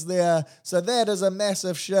fans there, so that is a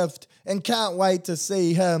massive shift, and can't wait to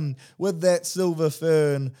see him with that silver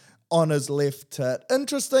fern on his left tit.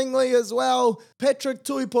 Interestingly as well, Patrick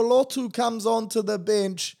Tuipolotu comes onto the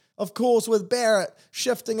bench. Of course, with Barrett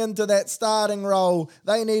shifting into that starting role,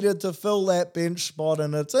 they needed to fill that bench spot,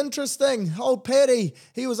 and it's interesting. Old Paddy,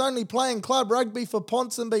 he was only playing club rugby for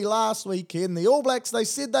Ponsonby last weekend. The All Blacks, they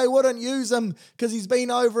said they wouldn't use him because he's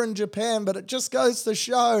been over in Japan, but it just goes to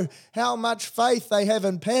show how much faith they have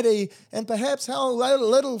in Paddy, and perhaps how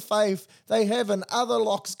little faith they have in other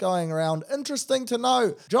locks going around. Interesting to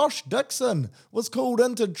know, Josh Dixon was called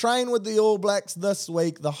in to train with the All Blacks this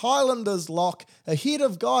week, the Highlanders lock, ahead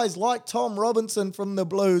of guys like Tom Robinson from the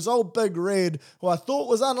Blues, old Big Red, who I thought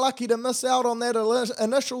was unlucky to miss out on that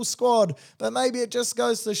initial squad, but maybe it just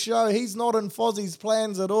goes to show he's not in Fozzie's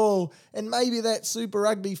plans at all, and maybe that Super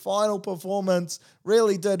Rugby final performance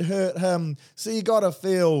really did hurt him, so you got to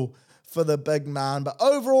feel for the big man. But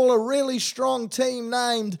overall, a really strong team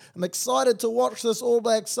named. I'm excited to watch this All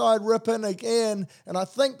Black side rip in again, and I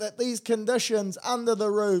think that these conditions under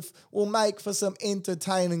the roof will make for some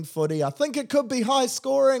entertaining footy. I think it could be high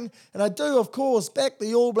scoring, and I do, of course, back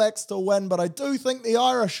the All Blacks to win, but I do think the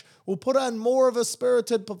Irish will put in more of a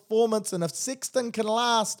spirited performance, and if Sexton can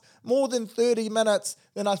last more than 30 minutes,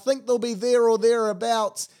 then I think they'll be there or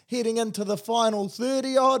thereabouts heading into the final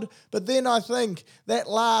 30-odd. But then I think that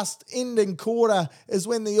last ending quarter is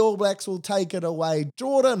when the All Blacks will take it away.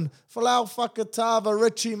 Jordan, Folau Fakatava,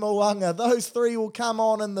 Richie Mo'unga, those 3 will come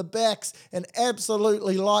on in the backs and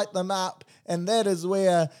absolutely light them up. And that is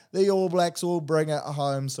where the All Blacks will bring it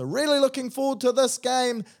home. So really looking forward to this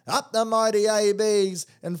game. Up the mighty ABs,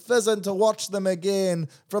 and fizzing to watch them again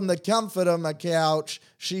from the comfort of my couch.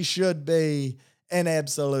 She should be an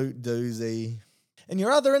absolute doozy. And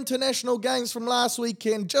your other international games from last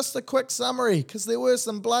weekend, just a quick summary, because there were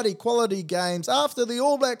some bloody quality games. After the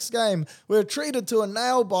All Blacks game, we were treated to a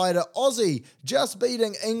nail-biter. Aussie just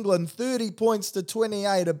beating England 30 points to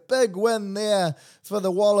 28. A big win there for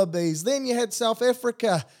the Wallabies. Then you had South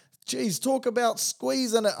Africa. Geez, talk about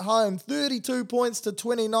squeezing at home. 32 points to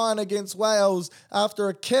 29 against Wales after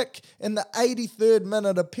a kick in the 83rd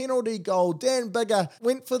minute, a penalty goal. Dan Biggar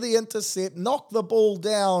went for the intercept, knocked the ball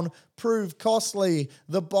down, proved costly,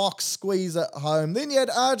 the box squeeze at home. Then you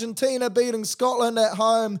had Argentina beating Scotland at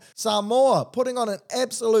home. Samoa putting on an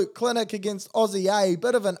absolute clinic against Aussie A.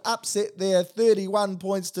 Bit of an upset there, 31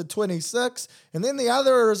 points to 26. And then the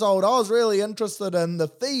other result I was really interested in, the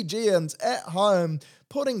Fijians at home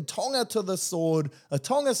putting Tonga to the sword. A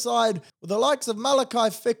Tonga side with the likes of Malakai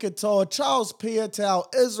Fekitoa, Charles Piutau,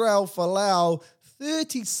 Israel Folau,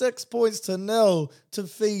 36 points to 0 to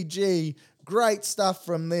Fiji. Great stuff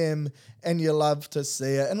from them, and you love to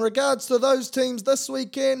see it. In regards to those teams this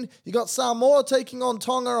weekend, you got Samoa taking on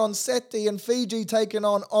Tonga on Saturday and Fiji taking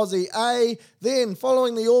on Aussie A. Then,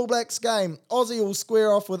 following the All Blacks game, Aussie will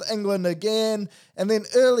square off with England again. And then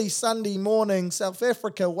early Sunday morning, South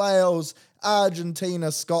Africa, Wales,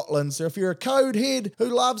 Argentina, Scotland. So if you're a code head who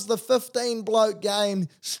loves the 15-bloke game,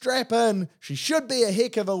 strap in. She should be a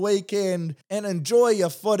heck of a weekend and enjoy your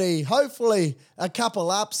footy. Hopefully a couple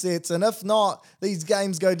upsets, and if not, these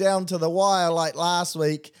games go down to the wire like last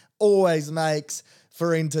week. Always makes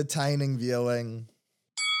for entertaining viewing.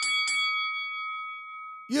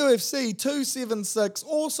 UFC 276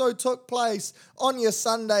 also took place on your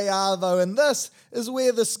Sunday arvo, and this is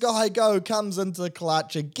where the Sky Go comes into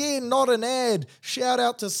clutch. Again, not an ad. Shout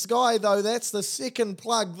out to Sky though, that's the second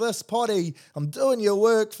plug this potty. I'm doing your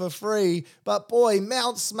work for free, but boy,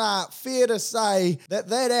 Mount Smart, fair to say that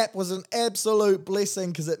app was an absolute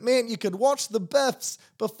blessing because it meant you could watch the Biffs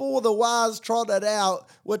before the Wars trotted out,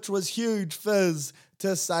 which was huge fizz,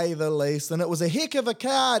 to say the least. And it was a heck of a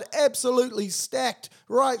card, absolutely stacked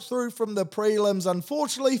right through from the prelims.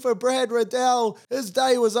 Unfortunately for Brad Riddell, his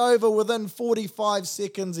day was over within 45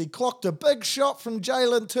 seconds. He clocked a big shot from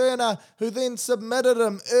Jalen Turner, who then submitted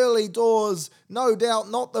him early doors. No doubt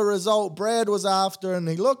not the result Brad was after, and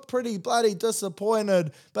he looked pretty bloody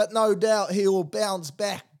disappointed, but no doubt he will bounce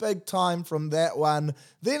back big time from that one.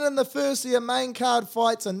 Then in the first of your main card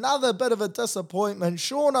fights, another bit of a disappointment.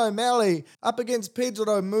 Sean O'Malley up against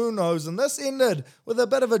Pedro Munoz, and this ended with a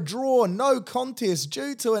bit of a draw, no contest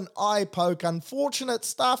due to an eye poke. Unfortunate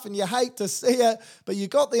stuff, and you hate to see it, but you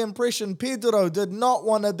got the impression Pedro did not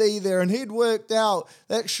want to be there, and he'd worked out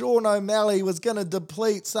that Sean O'Malley was going to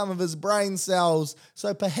deplete some of his brain cells,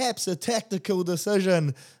 so perhaps a tactical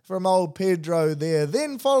decision from old Pedro there.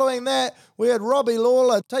 Then following that, we had Robbie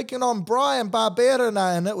Lawler taking on Brian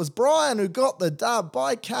Barberena, and it was Brian who got the dub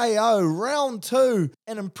by KO, round 2.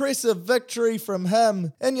 An impressive victory from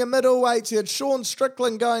him. In your middleweights, you had Sean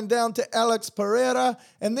Strickland going down to Alex Pereira,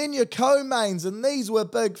 and then your co-mains, and these were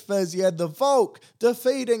big fizz. You had the Volk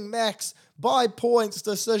defeating Max by points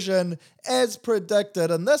decision as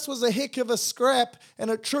predicted, and this was a heck of a scrap,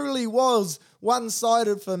 and it truly was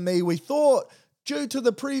one-sided for me. We thought due to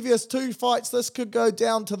the previous two fights, this could go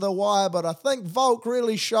down to the wire, but I think Volk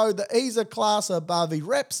really showed that he's a class above. He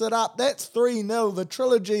wraps it up. That's 3-0. The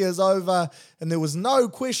trilogy is over, and there was no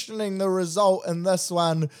questioning the result in this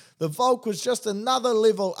one. The Volk was just another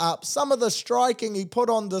level up. Some of the striking he put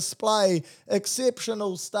on display,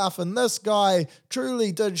 exceptional stuff, and this guy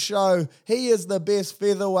truly did show he is the best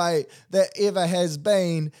featherweight that ever has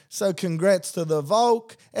been, so congrats to the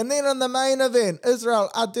Volk. And then in the main event, Israel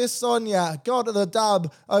Adesanya got the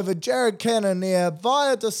dub over Jared Cannonier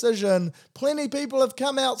via decision. Plenty of people have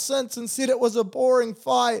come out since and said it was a boring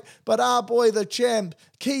fight, but our boy the champ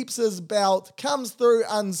keeps his belt, comes through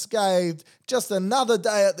unscathed. Just another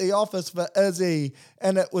day at the office for Izzy,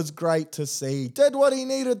 and it was great to see. Did what he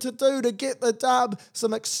needed to do to get the dub.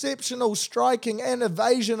 Some exceptional striking and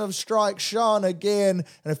evasion of strikes shown again.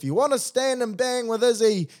 And if you want to stand and bang with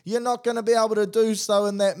Izzy, you're not going to be able to do so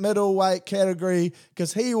in that middleweight category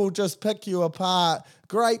because he will just pick you apart.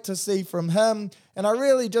 Great to see from him. And I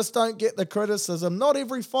really just don't get the criticism. Not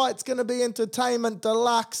every fight's going to be entertainment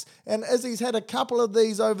deluxe, and Izzy's had a couple of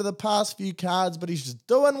these over the past few cards, but he's just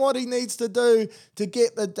doing what he needs to do to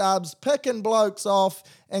get the dubs, picking blokes off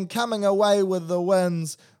and coming away with the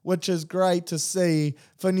wins, which is great to see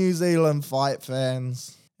for New Zealand fight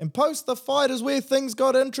fans. And post the fight is where things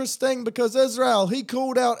got interesting because Israel, he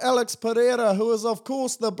called out Alex Pereira, who is of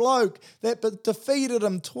course the bloke that defeated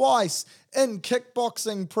him twice in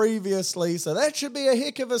kickboxing previously. So that should be a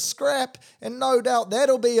heck of a scrap, and no doubt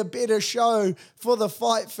that'll be a better show for the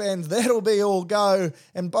fight fans. That'll be all go,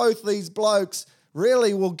 and both these blokes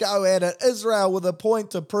really will go at it. Israel with a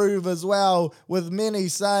point to prove as well, with many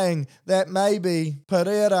saying that maybe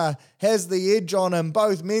Pereira has the edge on him,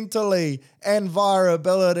 both mentally and via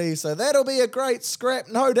ability. So that'll be a great scrap.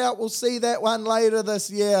 No doubt we'll see that one later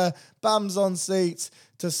this year. Bums on seats,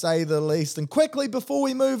 to say the least. And quickly, before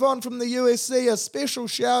we move on from the USC, a special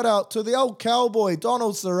shout out to the old cowboy,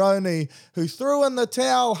 Donald Cerrone, who threw in the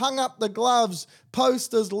towel, hung up the gloves,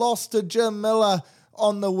 posters, lost to Jim Miller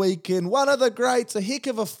on the weekend. One of the greats, a heck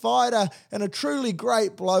of a fighter and a truly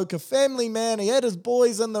great bloke, a family man. He had his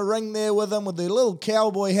boys in the ring there with him with their little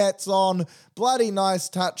cowboy hats on. Bloody nice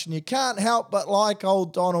touch, and you can't help but like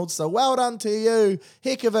old Donald, so well done to you.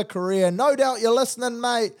 Heck of a career. No doubt you're listening,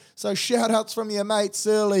 mate, so shout outs from your mate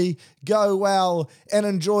Surly. Go well and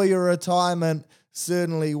enjoy your retirement.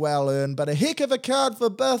 Certainly well earned, but a heck of a card for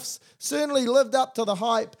Biffs. Certainly lived up to the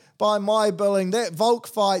hype by my billing. That Volk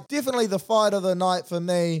fight, definitely the fight of the night for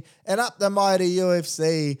me. And up the mighty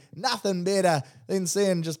UFC, nothing better than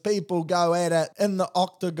seeing just people go at it in the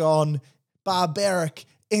octagon. Barbaric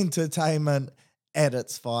entertainment at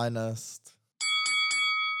its finest.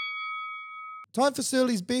 Time for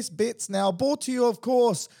Surly's best bets now, brought to you, of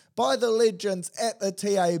course, by the legends at the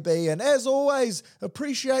TAB. And as always,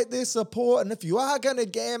 appreciate their support. And if you are going to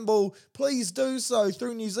gamble, please do so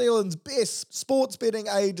through New Zealand's best sports betting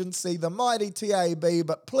agency, the mighty TAB.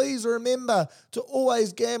 But please remember to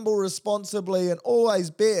always gamble responsibly and always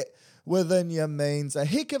bet within your means. A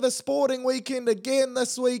heck of a sporting weekend again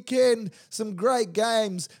this weekend. Some great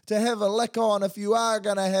games to have a lick on if you are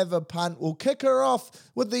going to have a punt. We'll kick her off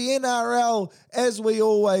with the NRL as we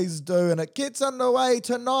always do, and it gets underway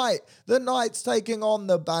tonight. The Knights taking on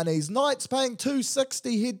the Bunnies. Knights paying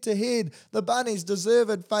 $2.60 head to head. The Bunnies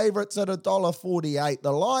deserved favourites at $1.48.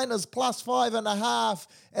 The line is plus 5.5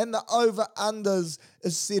 and the over-unders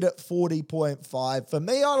is set at 40.5. For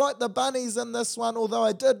me, I like the Bunnies in this one, although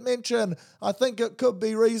I did mention I think it could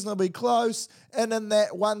be reasonably close and in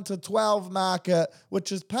that 1 to 12 market,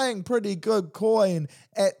 which is paying pretty good coin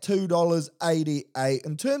at $2.88.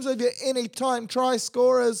 In terms of your anytime try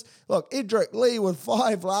scorers, look, Edric Lee with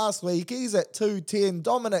 5 last week, he's at 210.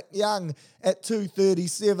 Dominic Young at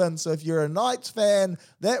 237. So if you're a Knights fan,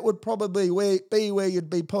 that would probably be where you'd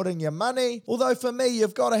be putting your money. Although for me,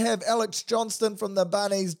 you've got to have Alex Johnston from the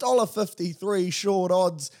Bunnies, $1.53 short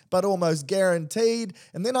odds, but almost guaranteed.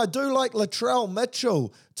 And then I do like Latrell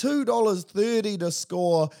Mitchell, $2.30 to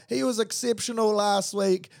score. He was exceptional last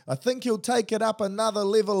week. I think he'll take it up another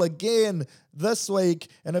level again this week.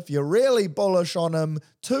 And if you're really bullish on him,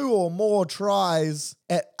 2 or more tries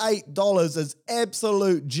at $8 is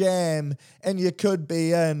absolute jam, and you could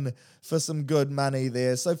be in for some good money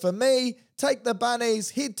there. So for me, take the Bunnies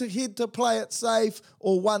head to play it safe,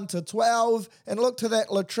 or 1 to 12, and look to that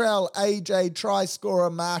Latrell AJ try scorer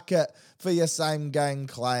market for your same game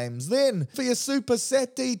claims. Then for your Super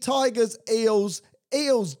Saturday, Tigers Eels.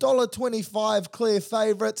 Eels $1.25 clear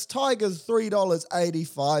favourites, Tigers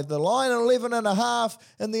 $3.85. The line 11.5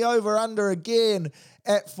 and the over-under again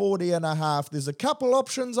at 40.5. There's a couple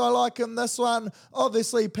options I like in this one.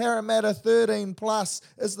 Obviously, Parramatta 13 plus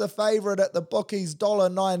is the favourite at the bookies,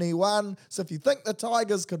 $1.91. So if you think the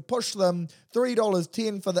Tigers could push them,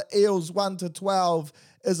 $3.10 for the Eels 1 to 12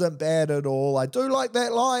 isn't bad at all. I do like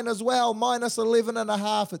that line as well, minus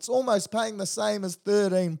 11.5. It's almost paying the same as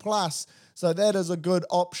 13 plus. So that is a good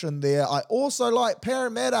option there. I also like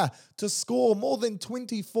Parramatta to score more than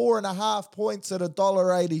 24.5 points at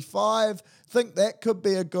 $1.85. Think that could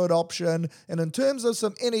be a good option. And in terms of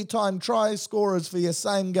some anytime try scorers for your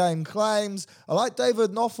same game claims, I like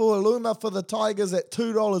David Nofoaluma for the Tigers at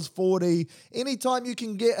 $2.40. Anytime you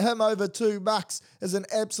can get him over $2 is an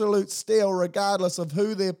absolute steal regardless of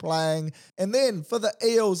who they're playing. And then for the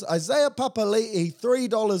Eels, Isaiah Papali'i,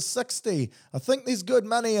 $3.60. I think there's good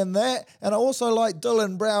money in that. And I also like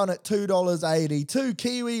Dylan Brown at $2.80. 2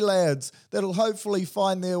 Kiwi lads that'll hopefully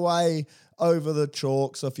find their way over the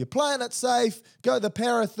chalk. So if you're playing it safe, go the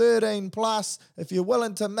Para 13 plus. If you're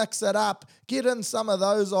willing to mix it up, get in some of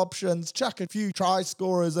those options, chuck a few try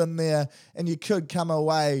scorers in there, and you could come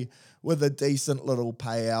away with a decent little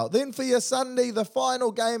payout. Then for your Sunday, the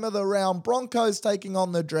final game of the round, Broncos taking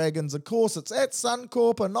on the Dragons. Of course, it's at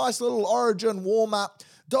Suncorp, a nice little Origin warm-up.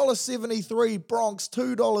 $1.73 Bronx,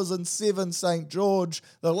 $2.07 St. George.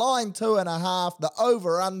 The line 2.5, the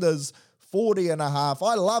over-unders 40.5.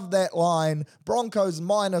 I love that line. Broncos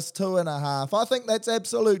minus 2.5. I think that's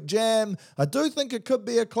absolute jam. I do think it could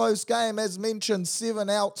be a close game. As mentioned, 7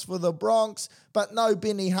 outs for the Bronx, but no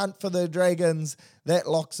Benny Hunt for the Dragons. that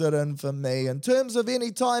locks it in for me. In terms of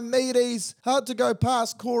anytime meaties, hard to go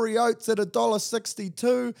past Corey Oates at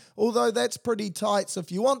 $1.62, although that's pretty tight. So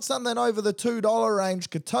if you want something over the $2 range,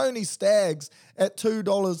 Katoni Staggs at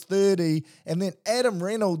 $2.30, and then Adam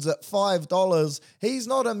Reynolds at $5. He's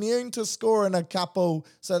not immune to scoring a couple,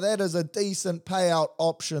 so that is a decent payout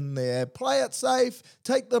option there. Play it safe,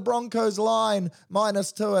 take the Broncos line,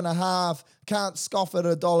 -2.5. Can't scoff at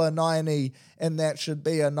 $1.90, and that should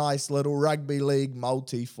be a nice little rugby league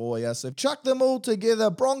multi for you. So chuck them all together,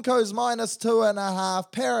 Broncos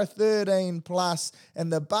 -2.5, para 13 plus,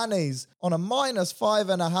 and the Bunnies on a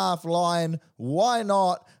 -5.5 line. Why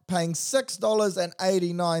not? Paying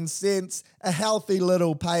 $6.89, a healthy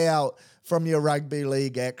little payout from your rugby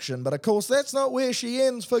league action. But of course, that's not where she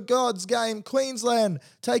ends for God's game. Queensland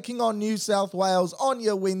taking on New South Wales on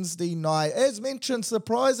your Wednesday night. As mentioned,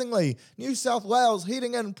 surprisingly, New South Wales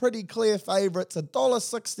heading in pretty clear favourites,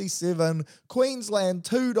 $1.67, Queensland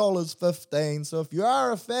 $2.15. So if you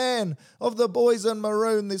are a fan of the boys in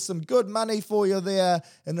maroon, there's some good money for you there,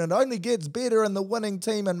 and it only gets better in the winning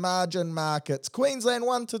team and margin markets. Queensland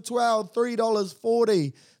 1-12,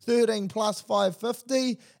 $3.40. 13 plus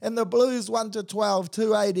 550, and the Blues 1-12,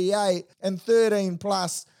 288, and 13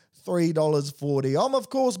 plus $3.40. I'm of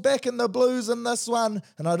course back in the Blues in this one,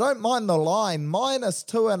 and I don't mind the line,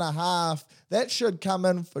 -2.5. That should come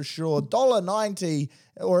in for sure. $1.90,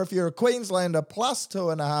 or if you're a Queenslander,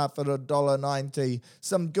 +2.5 at $1.90.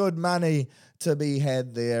 Some good money to be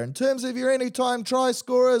had there. In terms of your anytime try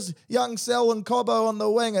scorers, young Selwyn Cobbo on the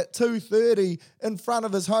wing at $2.30 in front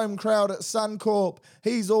of his home crowd at Suncorp.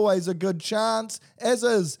 He's always a good chance, as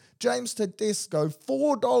is James Tedesco,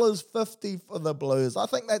 $4.50 for the Blues. I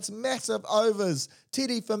think that's massive overs.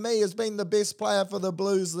 Teddy, for me, has been the best player for the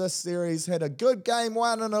Blues this series. Had a good game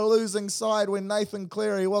one and a losing side when Nathan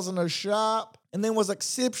Cleary wasn't as sharp, and then was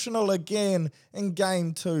exceptional again in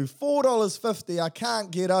game two. $4.50, I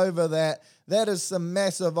can't get over that. That is some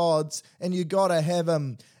massive odds, and you got to have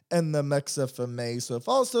him in the mixer for me. So if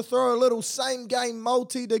I was to throw a little same game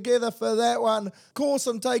multi together for that one, of course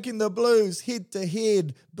I'm taking the Blues head to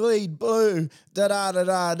head, bleed blue,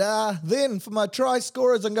 da-da-da-da-da. Then for my try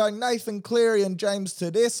scorers, I'm going Nathan Cleary and James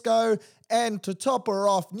Tedesco, and to top her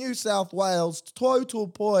off, New South Wales total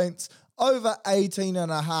points over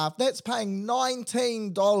 18.5. That's paying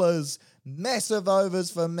 $19. Massive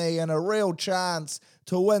overs for me, and a real chance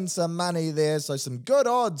to win some money there. So some good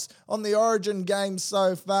odds on the Origin game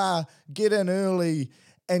so far. Get in early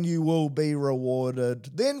and you will be rewarded.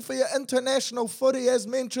 Then for your international footy, as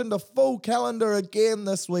mentioned, a full calendar again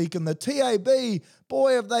this week. And the TAB,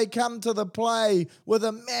 boy, have they come to the play with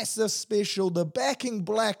a massive special, the Backing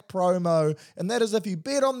Black promo. And that is if you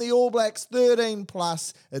bet on the All Blacks 13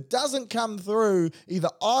 plus, it doesn't come through,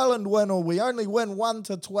 either Ireland win or we only win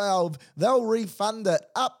 1-12, they'll refund it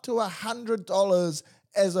up to $100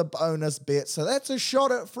 as a bonus bet. So that's a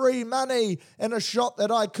shot at free money, and a shot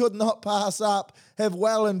that I could not pass up. Have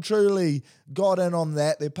well and truly got in on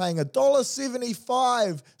that. They're paying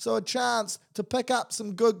 $1.75, so a chance to pick up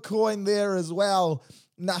some good coin there as well.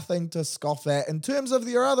 Nothing to scoff at. In terms of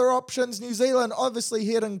your other options, New Zealand obviously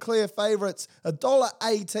head and clear favourites,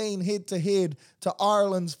 $1.18 head-to-head to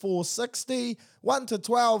Ireland's $4.60,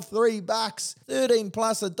 1-12, $3, 13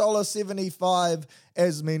 plus $1.75.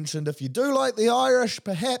 As mentioned, if you do like the Irish,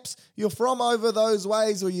 perhaps you're from over those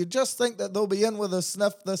ways, or you just think that they'll be in with a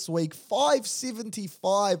sniff this week,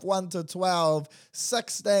 $5.75, 1-12,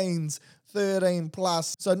 16s, 13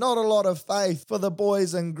 plus. So not a lot of faith for the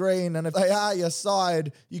boys in green, and if they are your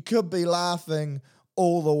side, you could be laughing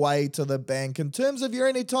all the way to the bank. In terms of your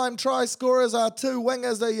anytime try scorers, our two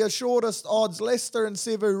wingers are your shortest odds, Leicester and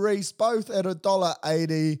Sevu Reece, both at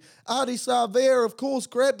 $1.80. Ardie Savea, of course,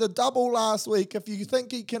 grabbed a double last week. If you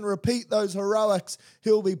think he can repeat those heroics,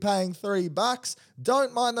 he'll be paying $3.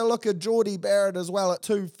 Don't mind the look of Jordie Barrett as well at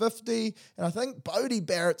 $2.50. And I think Bodie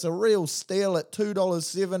Barrett's a real steal at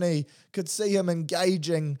 $2.70. Could see him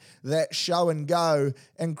engaging that show and go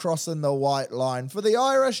and crossing the white line. For the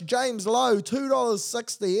Irish, James Lowe,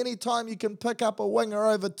 $2.60. Anytime you can pick up a winger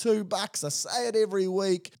over $2, I say it every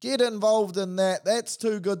week. Get involved in that. That's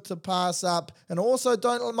too good to pass up. And also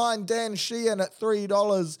don't mind Dan Sheehan at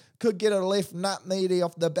 $3. Could get a left nut meaty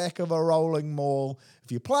off the back of a rolling maul. If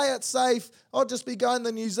If you play it safe, I'll just be going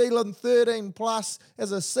the New Zealand 13 plus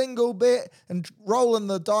as a single bet and rolling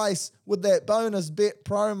the dice with that bonus bet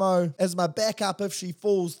promo as my backup if she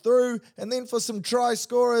falls through. And then for some try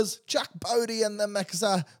scorers, chuck Bodie in the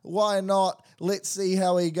mixer. Why not? Let's see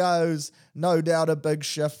how he goes. No doubt a big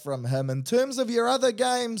shift from him. In terms of your other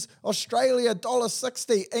games, Australia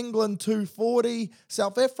 $1.60, England $2.40,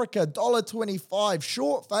 South Africa $1.25.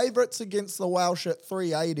 Short favourites against the Welsh at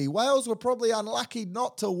 $3.80. Wales were probably unlucky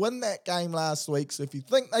not to win that game last week. So if you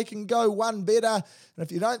think they can go one better, and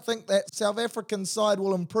if you don't think that South African side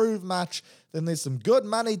will improve much, then there's some good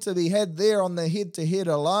money to be had there on the head-to-head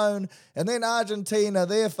alone. And then Argentina,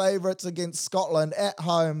 their favourites against Scotland at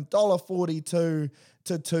home, $1.42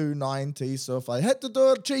 to $2.90. So if I had to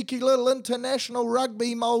do a cheeky little international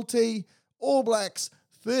rugby multi, All Blacks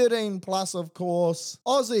 13 plus, of course.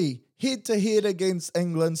 Aussie head-to-head against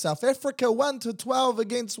England. South Africa 1-12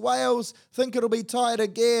 against Wales. Think it'll be tied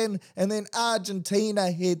again. And then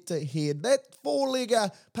Argentina head-to-head. That four-legger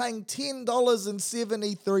paying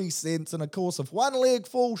 $10.73. And of course, if one leg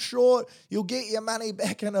falls short, you'll get your money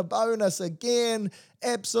back in a bonus again.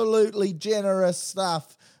 Absolutely generous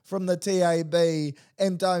stuff from the TAB,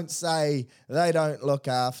 and don't say they don't look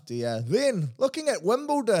after you. Then, looking at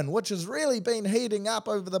Wimbledon, which has really been heating up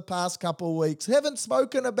over the past couple of weeks. Haven't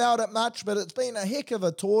spoken about it much, but it's been a heck of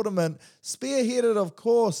a tournament, spearheaded, of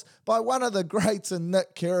course, by one of the greats in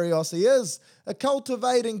Nick Kyrgios. He is a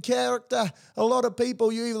cultivating character. A lot of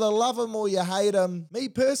people, you either love him or you hate him. Me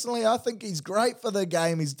personally, I think he's great for the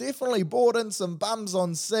game. He's definitely brought in some bums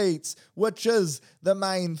on seats, which is the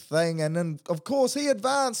main thing. And then, of course, he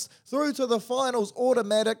advanced through to the finals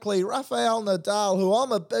automatically. Rafael Nadal, who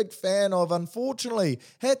I'm a big fan of, unfortunately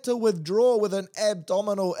had to withdraw with an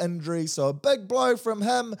abdominal injury. So a big blow from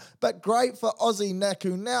him, but great for Aussie Nick,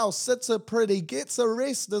 who now sits a pretty, gets a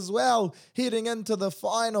rest as well, heading into the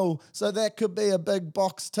final. So that could be a big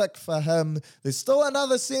box tick for him. There's still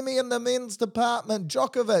another semi in the men's department.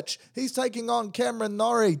 Djokovic, he's taking on Cameron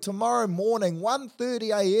Norrie tomorrow morning,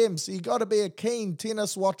 1:30 a.m. So you got to be a keen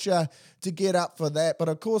tennis watcher to get up for that. But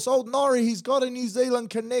of course, old Norrie, he's got a New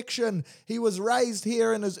Zealand connection. He was raised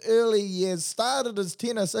here in his early years, started his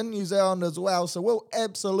tennis in New Zealand as well, so we'll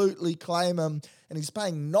absolutely claim him. And he's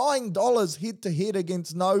paying $9 head-to-head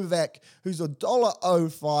against Novak, who's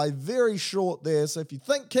 $1.05, very short there. So if you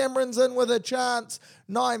think Cameron's in with a chance,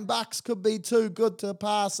 $9 could be too good to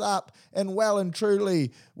pass up, and well and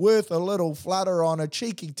truly worth a little flutter on, a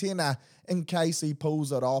cheeky tenner in case he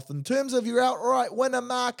pulls it off. In terms of your outright winner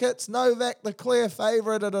markets, Novak the clear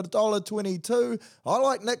favourite at $1.22. I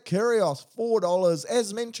like Nick Kyrgios, $4.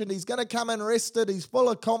 As mentioned, he's going to come in rested. He's full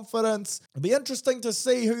of confidence. It'll be interesting to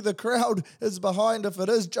see who the crowd is behind if it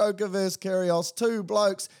is Joker versus Kyrgios, two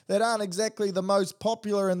blokes that aren't exactly the most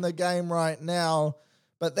popular in the game right now.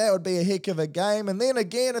 But that would be a heck of a game. And then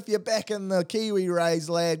again, if you're back in the Kiwi Rays,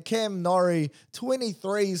 lad, Cam Norrie,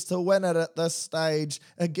 23s to win it at this stage.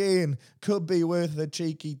 Again, could be worth a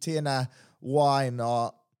cheeky tenner. Why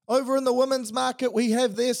not? Over in the women's market, we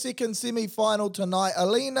have their second semi-final tonight.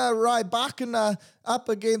 Alina Rybakina up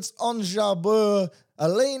against Ons Jabeur.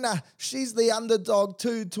 Alina, she's the underdog,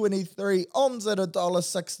 2.23. Ons at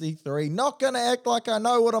 $1.63. Not going to act like I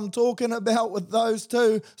know what I'm talking about with those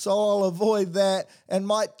two, so I'll avoid that and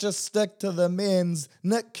might just stick to the men's.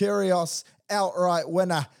 Nick Kyrgios, outright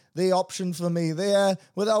winner. The option for me there,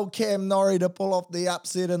 with old Cam Norrie to pull off the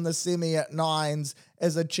upset in the semi at 9s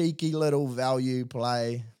as a cheeky little value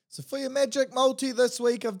play. So for your Magic Multi this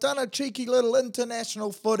week, I've done a cheeky little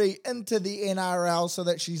international footy into the NRL so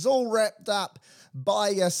that she's all wrapped up by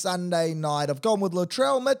your Sunday night. I've gone with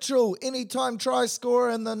Latrell Mitchell, anytime try scorer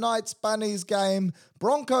in the Knights Bunnies game.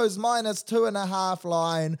 Broncos -2.5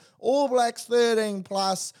 line. All Blacks 13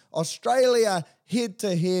 plus. Australia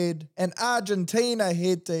head-to-head, and Argentina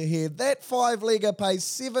head-to-head. That five-legger pays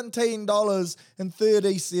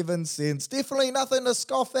 $17.37. Definitely nothing to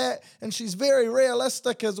scoff at, and she's very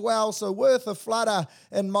realistic as well, so worth a flutter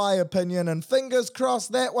in my opinion. And fingers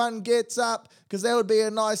crossed that one gets up, because that would be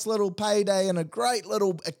a nice little payday and a great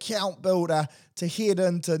little account builder to head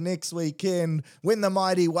into next weekend when the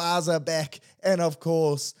mighty Waz are back, and of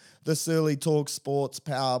course the Surly Talk Sports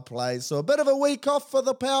Power Plays. So a bit of a week off for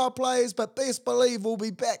the Power Plays, but best believe we'll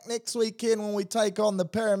be back next weekend when we take on the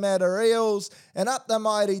Parramatta Eels and up the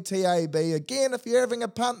mighty TAB. Again, if you're having a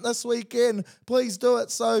punt this weekend, please do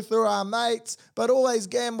it so through our mates, but always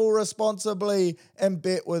gamble responsibly and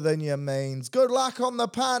bet within your means. Good luck on the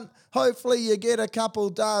punt. Hopefully you get a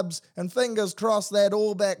couple dubs, and fingers crossed that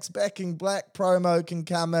All Blacks backing black promo can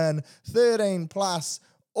come in. 13 plus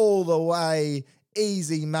all the way.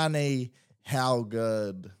 Easy money. How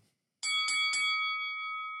good?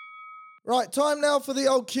 Right, time now for the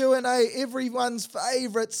old Q&A, everyone's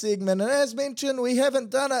favourite segment. And as mentioned, we haven't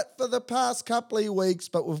done it for the past couple of weeks,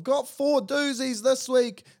 but we've got 4 doozies this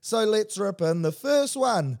week, so let's rip in. The first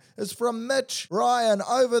one is from Mitch Ryan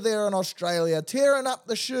over there in Australia, tearing up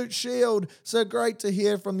the Shoot Shield. So great to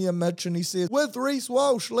hear from you, Mitch. And he says, with Reece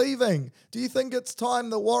Walsh leaving, do you think it's time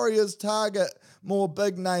the Warriors target more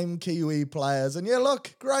big-name Kiwi players? And yeah,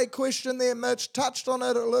 look, great question there, Mitch. Touched on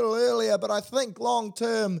it a little earlier, but I think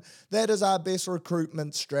long-term, that is our best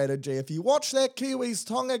recruitment strategy. If you watch that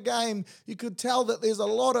Kiwis-Tonga game, you could tell that there's a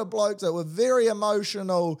lot of blokes that were very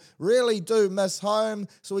emotional, really do miss home,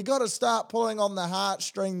 so we got to start pulling on the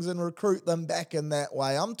heartstrings and recruit them back in that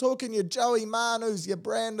way. I'm talking your Joey Manus, your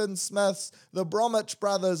Brandon Smiths, the Bromwich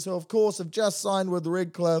brothers, who of course have just signed with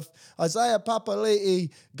Redcliffe, Isaiah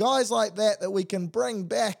Papali'i, guys like that we can bring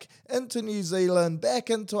back into New Zealand,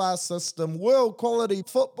 back into our system, world quality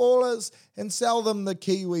footballers, and sell them the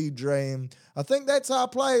Kiwi dream. I think that's our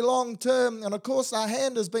play long term, and of course our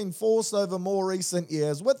hand has been forced over more recent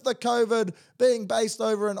years. With the COVID being based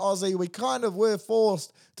over in Aussie, we kind of were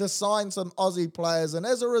forced to sign some Aussie players, and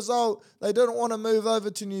as a result, they didn't want to move over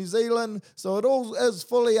to New Zealand, so it all is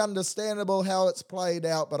fully understandable how it's played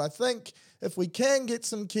out, but I think if we can get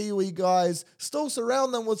some Kiwi guys, still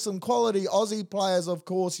surround them with some quality Aussie players, of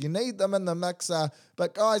course. You need them in the mixer.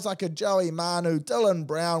 But guys like a Joey Manu, Dylan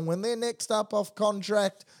Brown, when they're next up off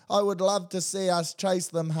contract, I would love to see us chase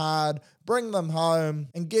them hard, bring them home,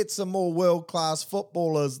 and get some more world-class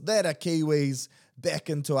footballers that are Kiwis back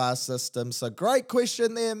into our system. So great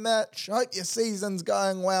question there, Mitch. Hope your season's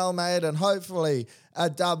going well, mate, and hopefully a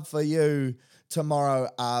dub for you tomorrow,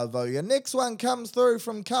 Arvo. Your next one comes through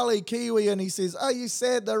from Cully Kiwi, and he says, are you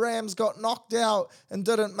sad the Rams got knocked out and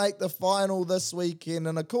didn't make the final this weekend?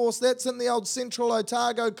 And of course, that's in the old Central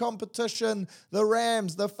Otago competition. The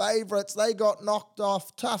Rams, the favourites, they got knocked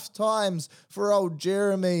off. Tough times for old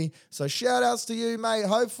Jeremy. So shout outs to you, mate.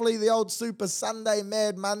 Hopefully the old Super Sunday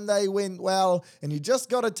Mad Monday went well, and you just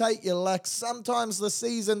got to take your licks. Sometimes the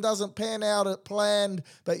season doesn't pan out as planned,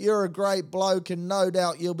 but you're a great bloke, and no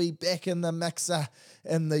doubt you'll be back in the mix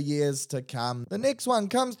in the years to come. The next one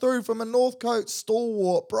comes through from a Northcote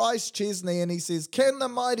stalwart, Bryce Chesney, and he says, can the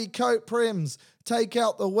mighty Coat Prems take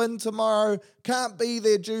out the win tomorrow? Can't be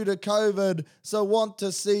there due to COVID, so want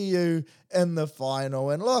to see you in the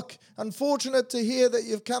final. And look, unfortunate to hear that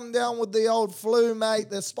you've come down with the old flu, mate,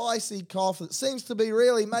 the spicy cough. It seems to be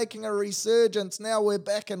really making a resurgence. Now we're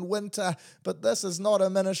back in winter, but this is not a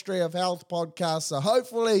Ministry of Health podcast, so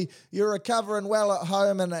hopefully you're recovering well at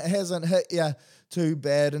home and it hasn't hit you too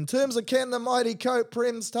bad. In terms of can the mighty Coat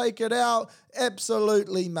Prems take it out?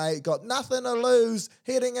 Absolutely, mate. Got nothing to lose,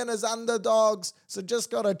 heading in as underdogs, so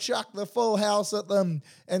just got to chuck the full house at them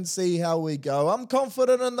and see how we go. I'm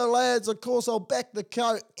confident in the lads. Of course, I'll back the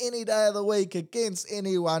Coat any day of the week against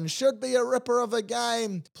anyone. Should be a ripper of a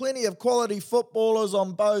game. Plenty of quality footballers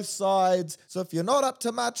on both sides. So if you're not up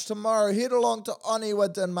to much tomorrow, head along to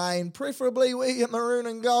Oniwa Domain, preferably wear your maroon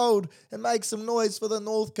and gold, and make some noise for the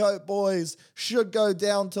Northcote boys. Should go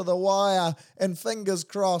down to the wire, and fingers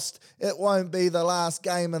crossed it won't be the last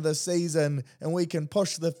game of the season and we can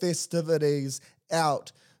push the festivities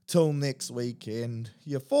out till next weekend.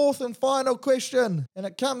 Your fourth and final question, and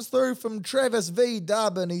it comes through from Travis V.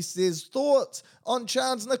 Dub, and he says, thoughts on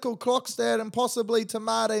Chance Nickel Klokstad and possibly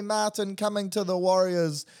Tamade Martin coming to the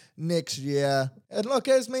Warriors next year? And look,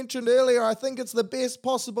 as mentioned earlier, I think it's the best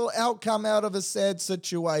possible outcome out of a sad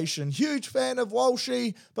situation. Huge fan of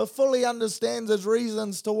Walshy, but fully understands his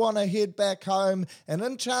reasons to want to head back home. And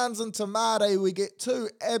in Chance and Tamade, we get 2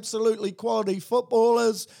 absolutely quality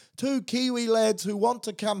footballers, 2 Kiwi lads who want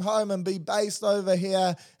to come home and be based over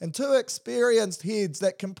here, and 2 experienced heads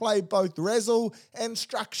that can play both razzle and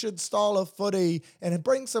structured style of footy and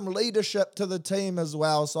bring some leadership to the team as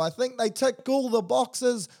well. So I think they tick all the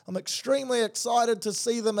boxes. I'm extremely excited to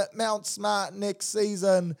see them at Mount Smart next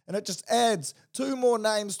season, and it just adds 2 more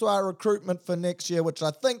names to our recruitment for next year, which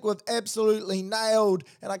I think we've absolutely nailed,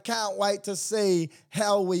 and I can't wait to see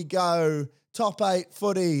how we go. Top 8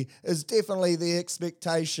 footy is definitely the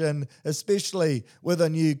expectation, especially with a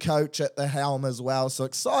new coach at the helm as well. So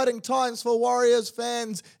exciting times for Warriors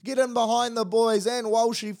fans. Get in behind the boys and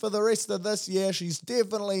Walshy for the rest of this year. She's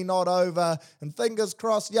definitely not over. And fingers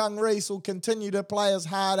crossed young Reece will continue to play his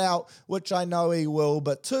heart out, which I know he will.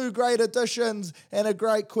 But 2 great additions and a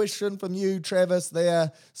great question from you, Travis,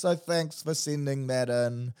 there. So thanks for sending that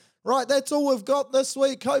in. Right, that's all we've got this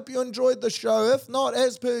week. Hope you enjoyed the show. If not,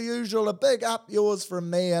 as per usual, a big up yours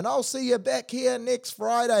from me, and I'll see you back here next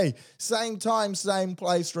Friday. Same time, same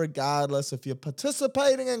place, regardless. If you're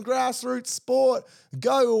participating in grassroots sport,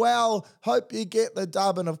 go well. Hope you get the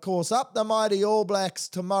dub, and of course, up the mighty All Blacks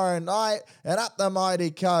tomorrow night, and up the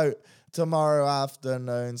mighty Coat tomorrow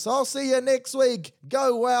afternoon. So I'll see you next week.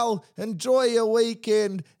 Go well, enjoy your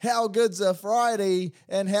weekend. How good's a Friday,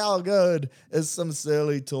 and how good is some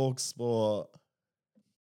silly talk sport?